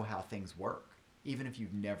intuitively know how things work, even if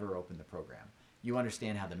you've never opened the program. You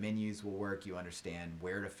understand how the menus will work. You understand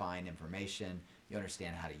where to find information. You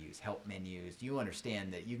understand how to use help menus. You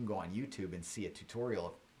understand that you can go on YouTube and see a tutorial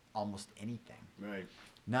of almost anything. Right.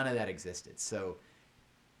 None of that existed. So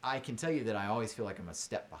I can tell you that I always feel like I'm a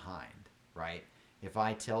step behind, right? If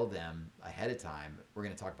I tell them ahead of time, we're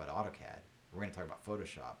going to talk about AutoCAD, we're going to talk about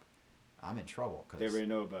Photoshop, I'm in trouble, They because already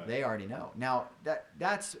know about it. they already know. Now,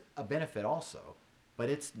 that's a benefit also, but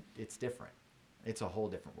it's different. It's a whole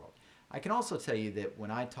different world. I can also tell you that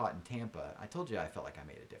when I taught in Tampa, I told you I felt like I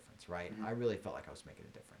made a difference, right? Mm-hmm. I really felt like I was making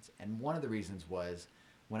a difference. And one of the reasons was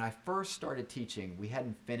when I first started teaching, we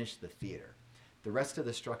hadn't finished the theater. The rest of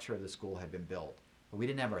the structure of the school had been built, but we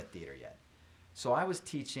didn't have our theater yet. So I was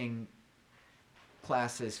teaching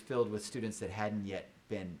classes filled with students that hadn't yet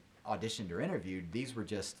been auditioned or interviewed. These were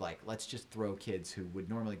just like, let's just throw kids who would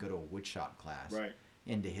normally go to a woodshop class Right.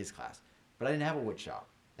 into his class. But I didn't have a woodshop.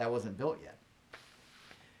 That wasn't built yet.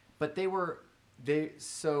 But they were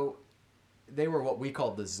what we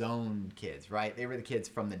called the zone kids, right? They were the kids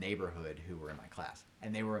from the neighborhood who were in my class,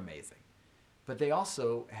 and they were amazing. But they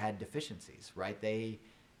also had deficiencies, right? They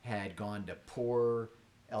had gone to poor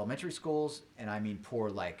elementary schools, and I mean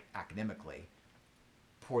poor like academically,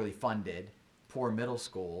 poorly funded, poor middle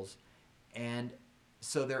schools, and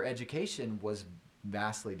so their education was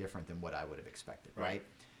vastly different than what I would have expected, right?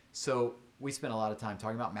 So we spent a lot of time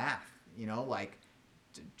talking about math, like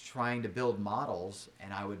trying to build models,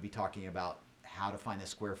 and I would be talking about how to find the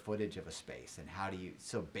square footage of a space and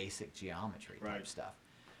so basic geometry type Right. stuff.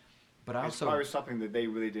 But I It's also probably something that they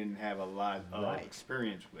really didn't have a lot of Right.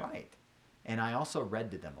 experience with. Right. And I also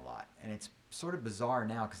read to them a lot. And it's sort of bizarre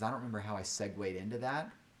now because I don't remember how I segued into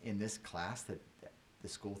that in this class that the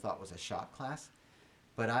school thought was a shop class.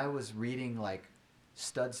 But I was reading like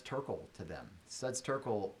Studs Terkel to them. Studs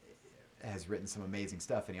Terkel has written some amazing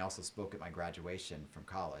stuff, and he also spoke at my graduation from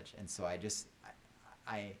college. And so I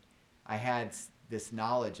had this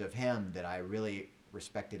knowledge of him that I really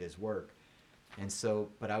respected his work. And so,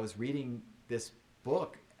 but I was reading this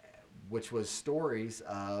book, which was stories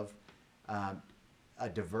of a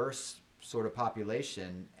diverse sort of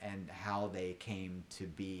population and how they came to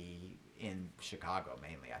be in Chicago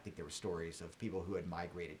mainly. I think there were stories of people who had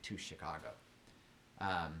migrated to Chicago.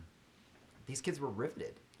 These kids were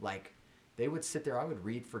riveted. Like they would sit there, I would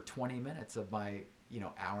read for 20 minutes of my,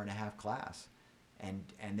 hour and a half class.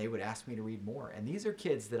 and they would ask me to read more. And these are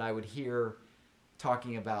kids that I would hear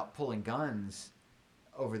talking about pulling guns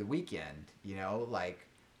over the weekend, you know, like,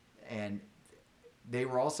 and they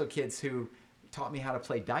were also kids who taught me how to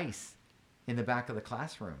play dice in the back of the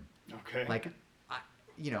classroom. Okay. Like,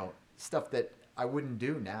 you know, stuff that I wouldn't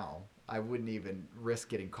do now. I wouldn't even risk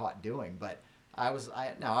getting caught doing. But I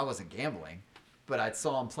wasn't gambling, but I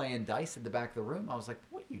saw them playing dice in the back of the room. I was like,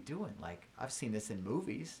 what are you doing? Like, I've seen this in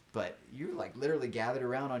movies, but you're like literally gathered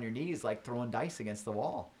around on your knees, like throwing dice against the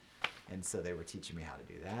wall. And so they were teaching me how to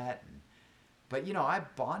do that. But, you know, I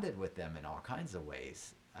bonded with them in all kinds of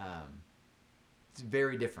ways. It's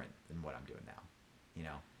very different than what I'm doing now, you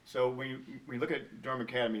know. So when you look at Durham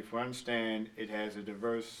Academy, if I understand, it has a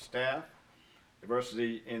diverse staff,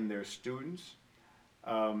 diversity in their students.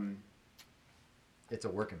 It's a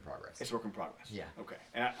work in progress. It's a work in progress. Yeah. Okay.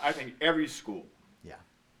 And I think every school Yeah.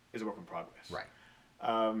 is a work in progress. Right.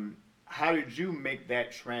 How did you make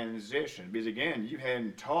that transition? Because again, you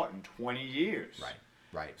hadn't taught in 20 years. Right.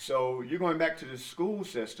 Right. So you're going back to the school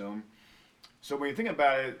system. So when you think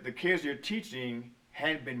about it, the kids you're teaching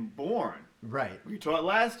hadn't been born Right. when you taught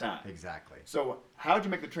last time. Exactly. So how did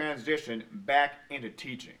you make the transition back into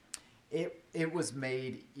teaching? It was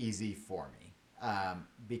made easy for me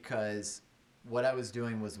because what I was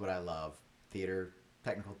doing was what I love: theater,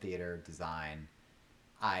 technical theater, design.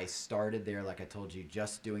 I started there, like I told you,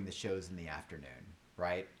 just doing the shows in the afternoon,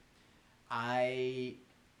 right? I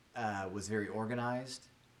was very organized.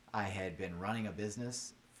 I had been running a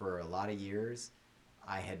business for a lot of years.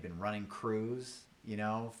 I had been running crews, you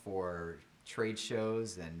know, for trade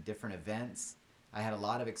shows and different events. I had a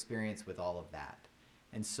lot of experience with all of that.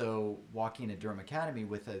 And so walking to Durham Academy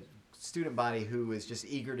with a student body who is just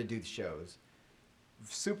eager to do the shows,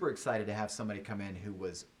 super excited to have somebody come in who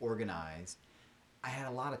was organized. I had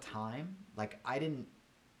a lot of time. Like,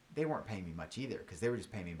 they weren't paying me much either, because they were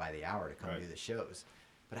just paying me by the hour to come Right. do the shows.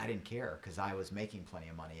 But I didn't care, because I was making plenty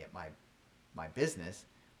of money at my business.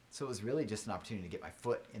 So it was really just an opportunity to get my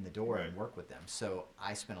foot in the door Right. and work with them. So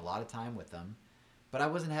I spent a lot of time with them, but I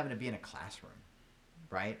wasn't having to be in a classroom,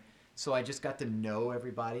 right? So I just got to know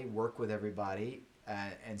everybody, work with everybody,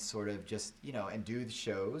 and sort of just, you know, and do the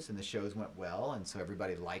shows, and the shows went well, and so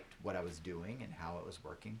everybody liked what I was doing and how it was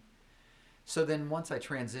working. So then once I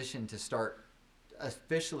transitioned to start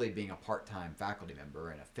officially being a part-time faculty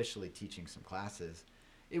member and officially teaching some classes,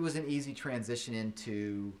 it was an easy transition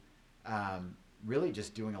into really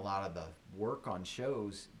just doing a lot of the work on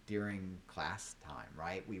shows during class time,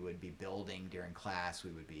 right? We would be building during class,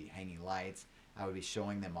 we would be hanging lights, I would be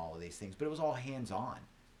showing them all of these things, but it was all hands-on.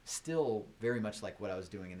 Still very much like what I was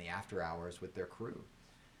doing in the after hours with their crew.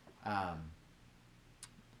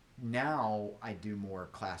 Now I do more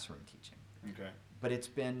classroom teaching. Okay. But it's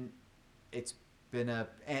been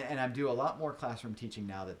and I do a lot more classroom teaching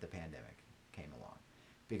now that the pandemic came along,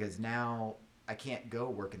 because now I can't go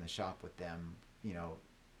work in the shop with them, you know,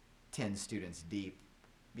 10 students deep,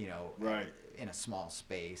 you know, Right. in a small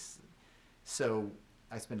space. So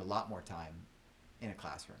I spend a lot more time in a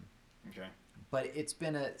classroom. Okay. But it's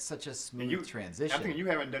been such a smooth And transition. I think you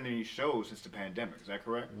haven't done any shows since the pandemic. Is that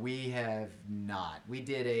correct? We have not. We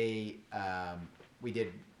did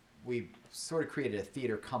we sort of created a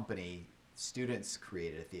theater company. Students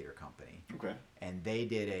created a theater company, Okay. and they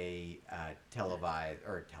did a televised.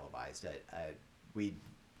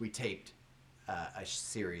 We taped a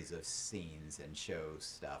series of scenes and shows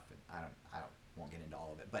stuff. And I won't get into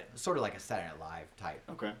all of it, but sort of like a Saturday Night Live type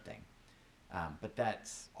Okay. thing. But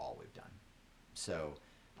that's all we've done. So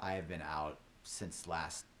I have been out since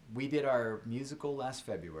we did our musical last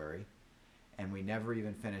February, and we never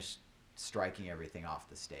even finished striking everything off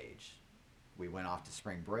the stage. We went off to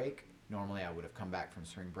spring break. Normally I would have come back from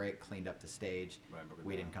spring break, cleaned up the stage. Right, broke it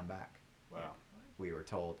We down. didn't come back. Wow. We were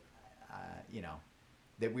told,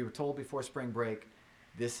 that we were told before spring break,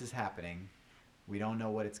 this is happening. We don't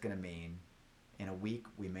know what it's going to mean. In a week,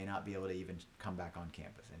 we may not be able to even come back on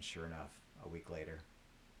campus. And sure enough, a week later,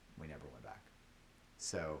 we never went back.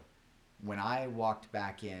 So when I walked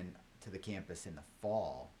back in to the campus in the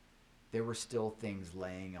fall, there were still things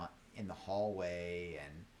laying in the hallway,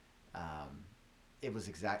 and it was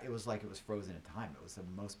like it was frozen in time. It was the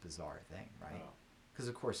most bizarre thing, right? Wow. Because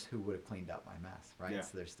of course, who would have cleaned up my mess, right? Yeah.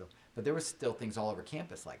 So but there were still things all over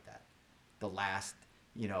campus like that. The last,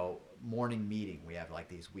 morning meeting, we have like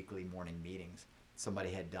these weekly morning meetings.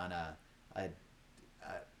 Somebody had done a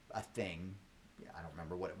thing. I don't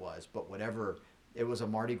remember what it was, but whatever. It was a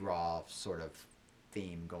Mardi Gras sort of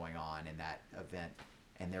theme going on in that event,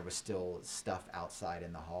 and there was still stuff outside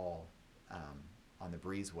in the hall on the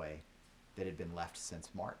breezeway that had been left since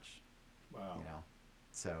March. Wow.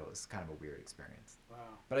 So it's kind of a weird experience. Wow.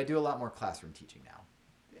 But I do a lot more classroom teaching now.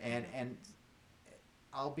 And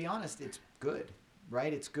I'll be honest, it's good,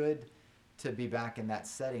 right? It's good to be back in that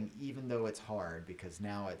setting, even though it's hard, because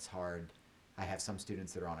now it's hard. I have some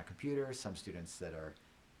students that are on a computer, some students that are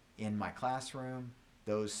in my classroom.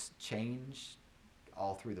 Those change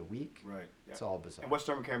all through the week. Right. Yeah. It's all bizarre. And what's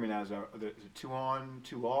Durham Academy now? Is it 2 on,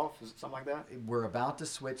 2 off? Is it something like that? We're about to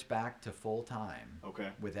switch back to full time Okay.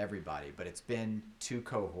 with everybody, but it's been 2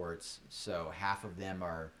 cohorts, so half of them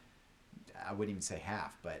are, I wouldn't even say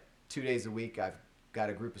half, but 2 days a week I've got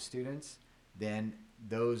a group of students. Then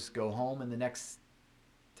those go home, and the next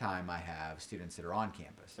time I have students that are on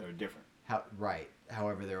campus. So they're different. Right.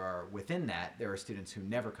 However, within that, there are students who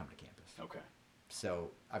never come to campus. Okay. So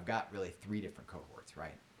I've got really 3 different cohorts,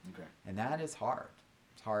 right? Okay. And that is hard.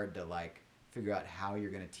 It's hard to figure out how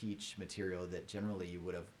you're going to teach material that generally you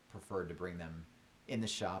would have preferred to bring them in the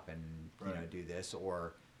shop and Right. do this,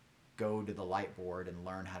 or go to the light board and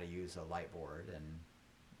learn how to use a light board, and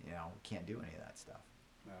can't do any of that stuff.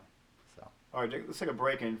 Yeah. So All right, Jake, let's take a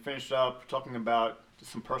break and finish up talking about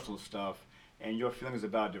just some personal stuff and your feelings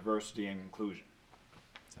about diversity and inclusion.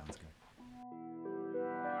 sounds good.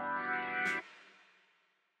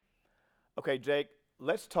 Okay, Jake,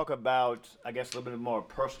 let's talk about, I guess, a little bit more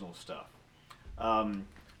personal stuff.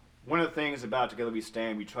 One of the things about Together We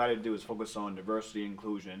Stand, we try to do is focus on diversity and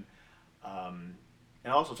inclusion, and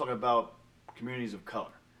also talking about communities of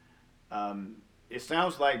color. It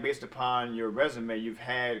sounds like, based upon your resume, you've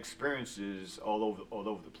had experiences all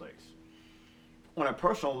over the place. On a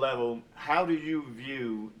personal level, how do you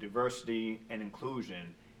view diversity and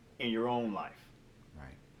inclusion in your own life?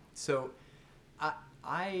 Right. So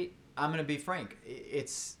I'm going to be frank.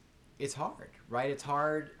 It's hard, right? It's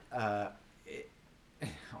hard. I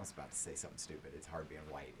was about to say something stupid. It's hard being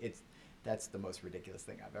white. That's the most ridiculous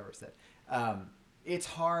thing I've ever said. It's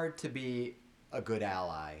hard to be a good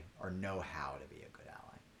ally or know how to be a good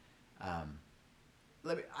ally.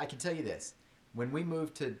 I can tell you this. When we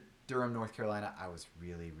moved to Durham, North Carolina, I was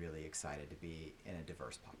really, really excited to be in a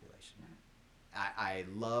diverse population. I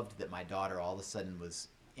loved that my daughter all of a sudden was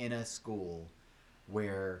in a school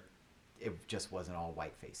where it just wasn't all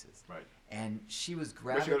white faces. Right. And she was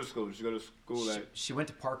Where'd she go to school? Did she go to school at... She went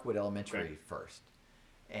to Parkwood Elementary Okay. first.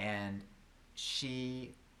 And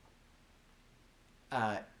she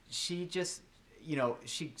just,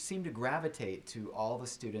 she seemed to gravitate to all the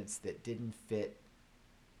students that didn't fit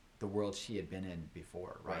the world she had been in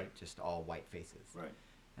before, right? Right. Just all white faces. Right.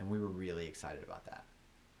 And we were really excited about that.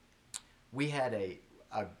 We had a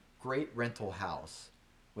great rental house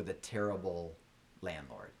with a terrible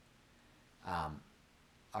landlord.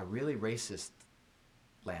 A really racist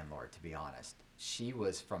landlord, to be honest. She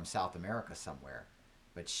was from South America somewhere,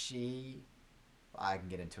 but I can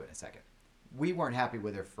get into it in a second. We weren't happy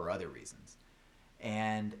with her for other reasons.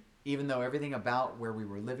 And even though everything about where we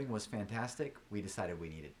were living was fantastic, we decided we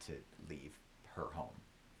needed to leave her home,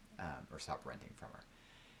 or stop renting from her.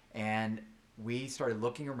 And we started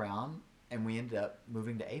looking around, and we ended up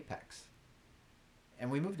moving to Apex. And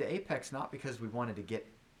we moved to Apex not because we wanted to get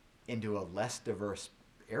into a less diverse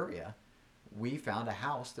area. We found a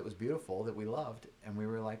house that was beautiful, that we loved, and we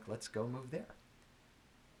were like, let's go move there.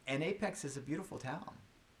 And Apex is a beautiful town,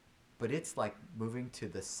 but it's like moving to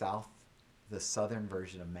the southern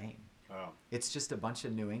version of Maine. Oh. It's just a bunch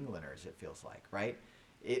of New Englanders, it feels like, right?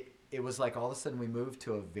 It was like all of a sudden we moved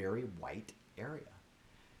to a very white area.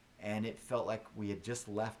 And it felt like we had just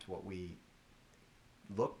left what we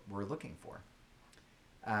were looking for.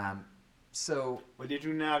 But did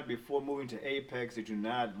you not, before moving to Apex, did you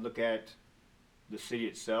not look at the city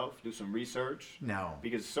itself, do some research? No.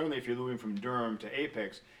 Because certainly if you're moving from Durham to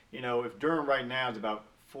Apex, if Durham right now is about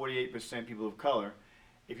 48% people of color,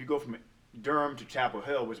 if you go from Durham to Chapel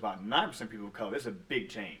Hill, which is about 9% people of color, that's a big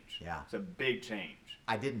change. Yeah. It's a big change.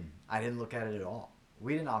 I didn't look at it at all.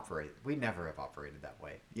 We never have operated that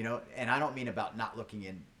way. And I don't mean about not looking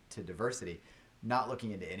into diversity, not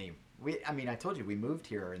looking into any. I told you we moved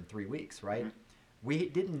here in 3 weeks, right? Mm-hmm. We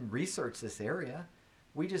didn't research this area.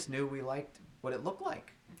 We just knew we liked what it looked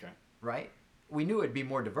like. Okay. Right? We knew it'd be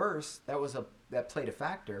more diverse. That played a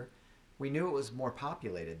factor. We knew it was more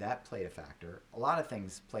populated. That played a factor. A lot of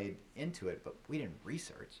things played into it, but we didn't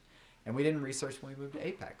research. And we didn't research when we moved to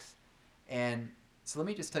Apex. And so let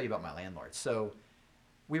me just tell you about my landlord. So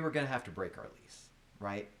we were going to have to break our lease,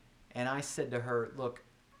 right? And I said to her, look,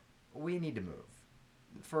 we need to move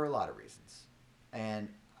for a lot of reasons. And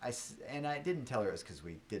I didn't tell her it was because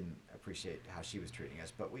we didn't appreciate how she was treating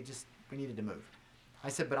us, but we needed to move. I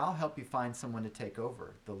said, but I'll help you find someone to take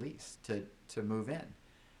over the lease, to move in.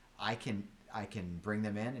 I can bring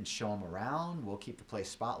them in and show them around. We'll keep the place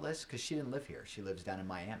spotless, because she didn't live here. She lives down in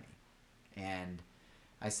Miami. And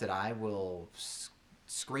I said, I will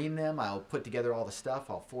screen them. I'll put together all the stuff.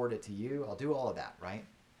 I'll forward it to you. I'll do all of that, right?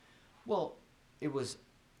 Well, it was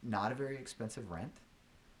not a very expensive rent.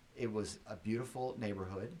 It was a beautiful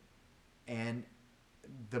neighborhood. And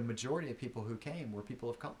the majority of people who came were people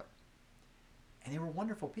of color. And they were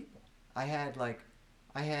wonderful people. I had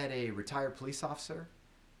a retired police officer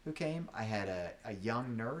who came. I had a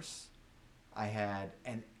young nurse.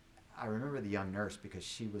 And I remember the young nurse because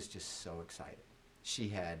she was just so excited. She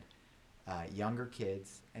had younger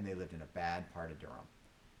kids, and they lived in a bad part of Durham.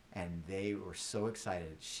 And they were so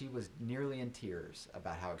excited. She was nearly in tears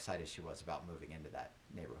about how excited she was about moving into that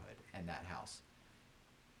neighborhood and that house.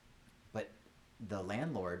 But the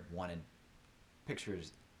landlord wanted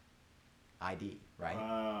pictures ID, right?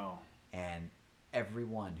 Wow. And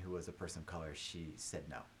everyone who was a person of color, she said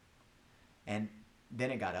no. And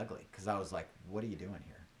then it got ugly, because I was like, what are you doing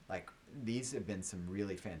here? Like, these have been some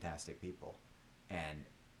really fantastic people. And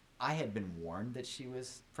I had been warned that she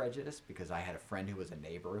was prejudiced, because I had a friend who was a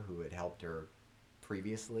neighbor who had helped her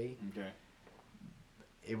previously. Okay.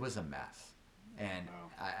 It was a mess. And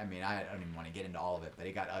Wow. I mean, I don't even want to get into all of it, but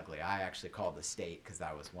it got ugly. I actually called the state, because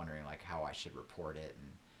I was wondering like how I should report it,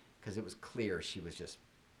 and because it was clear she was just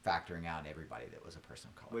factoring out everybody that was a person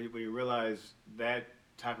of color. But you realize that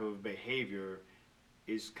type of behavior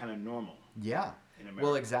is kind of normal. Yeah. In America.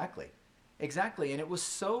 Well, exactly. And it was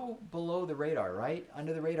so below the radar, right?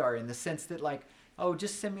 Under the radar, in the sense that, like, oh,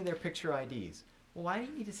 just send me their picture IDs. Well, why do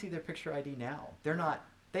you need to see their picture ID now? They're not.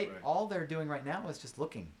 Right. All they're doing right now is just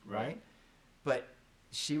looking, right? Right. But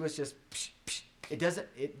she was just. It doesn't.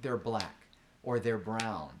 They're black or they're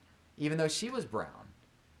brown, even though she was brown,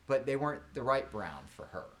 but they weren't the right brown for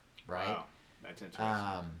her, right? Wow. That's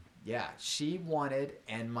interesting. Yeah, she wanted,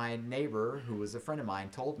 and my neighbor, who was a friend of mine,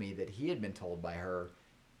 told me that he had been told by her,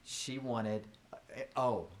 she wanted,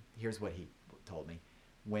 here's what he told me.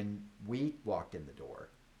 When we walked in the door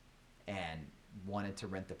and wanted to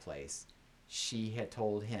rent the place, she had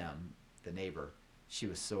told him, the neighbor, she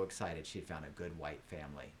was so excited she had found a good white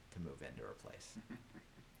family to move into her place.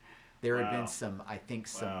 There had been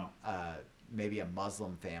maybe a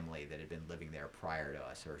Muslim family that had been living there prior to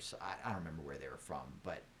us, or I don't remember where they were from,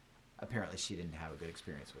 but apparently she didn't have a good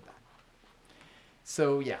experience with that.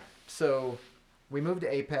 So yeah, we moved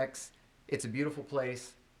to Apex. It's a beautiful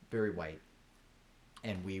place, very white,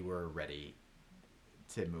 and we were ready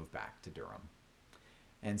to move back to Durham.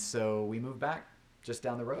 And so we moved back just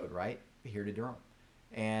down the road, right, here to Durham.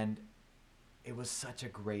 And it was such a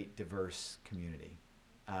great, diverse community.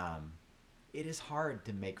 It is hard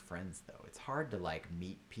to make friends, though. It's hard to like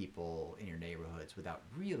meet people in your neighborhoods without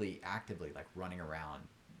really actively like running around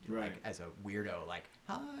like as a weirdo, like,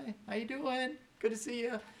 hi, how you doing? Good to see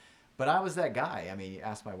you. But I was that guy. I mean,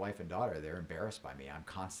 ask my wife and daughter, they're embarrassed by me. I'm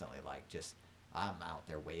constantly like I'm out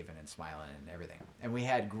there waving and smiling and everything. And we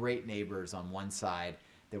had great neighbors on one side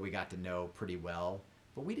that we got to know pretty well,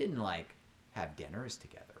 but we didn't like have dinners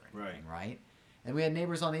together or anything, right? And we had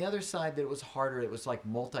neighbors on the other side that it was harder. It was like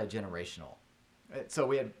multi-generational. So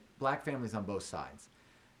we had black families on both sides.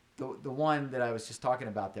 The one that I was just talking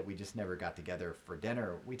about that we just never got together for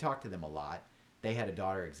dinner, we talked to them a lot. They had a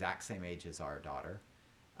daughter exact same age as our daughter.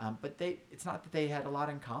 But it's not that they had a lot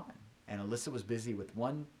in common. And Alyssa was busy with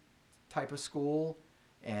one type of school,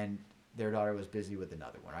 and their daughter was busy with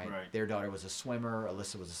another one, right? Their daughter was a swimmer,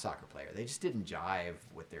 Alyssa was a soccer player. They just didn't jive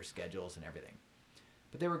with their schedules and everything.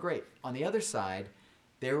 But they were great. On the other side,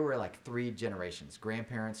 there were like 3 generations: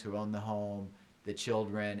 grandparents who owned the home, the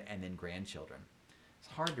children, and then grandchildren. It's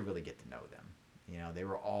hard to really get to know them. You know, they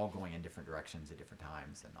were all going in different directions at different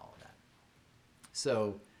times and all of that.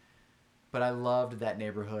 So, but I loved that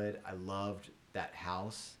neighborhood. I loved that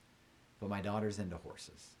house. But my daughter's into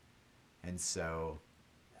horses. And so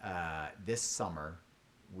this summer,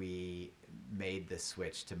 we made the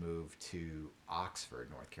switch to move to Oxford,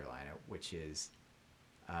 North Carolina, which is,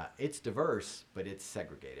 it's diverse, but it's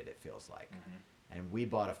segregated, it feels like. Mm-hmm. And we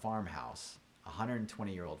bought a farmhouse, a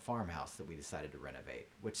 120-year-old farmhouse that we decided to renovate,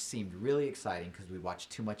 which seemed really exciting because we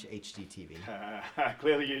watched too much HGTV.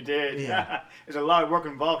 Clearly you did. Yeah. There's a lot of work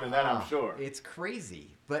involved in that, I'm sure. It's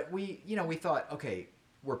crazy. But we thought, okay,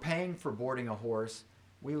 we're paying for boarding a horse.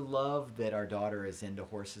 We love that our daughter is into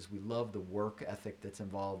horses. We love the work ethic that's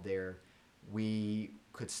involved there. We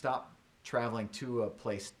could stop traveling to a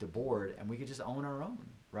place to board, and we could just own our own,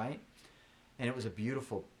 right? And it was a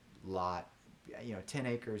beautiful lot. 10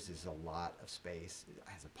 acres is a lot of space. It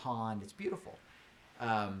has a pond. It's beautiful.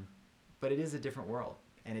 But it is a different world,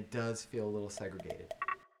 and it does feel a little segregated.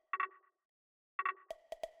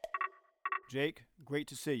 Jake, great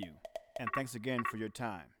to see you, and thanks again for your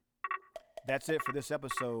time. That's it for this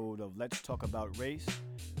episode of Let's Talk About Race,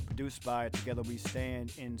 produced by Together We Stand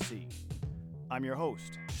NC. I'm your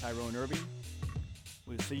host, Tyrone Irby.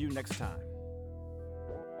 We'll see you next time.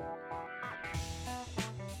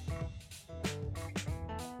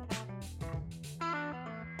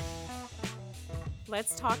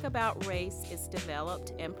 Let's Talk About Race is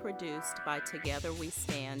developed and produced by Together We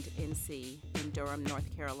Stand NC in Durham,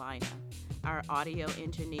 North Carolina. Our audio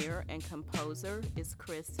engineer and composer is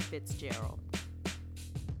Chris Fitzgerald.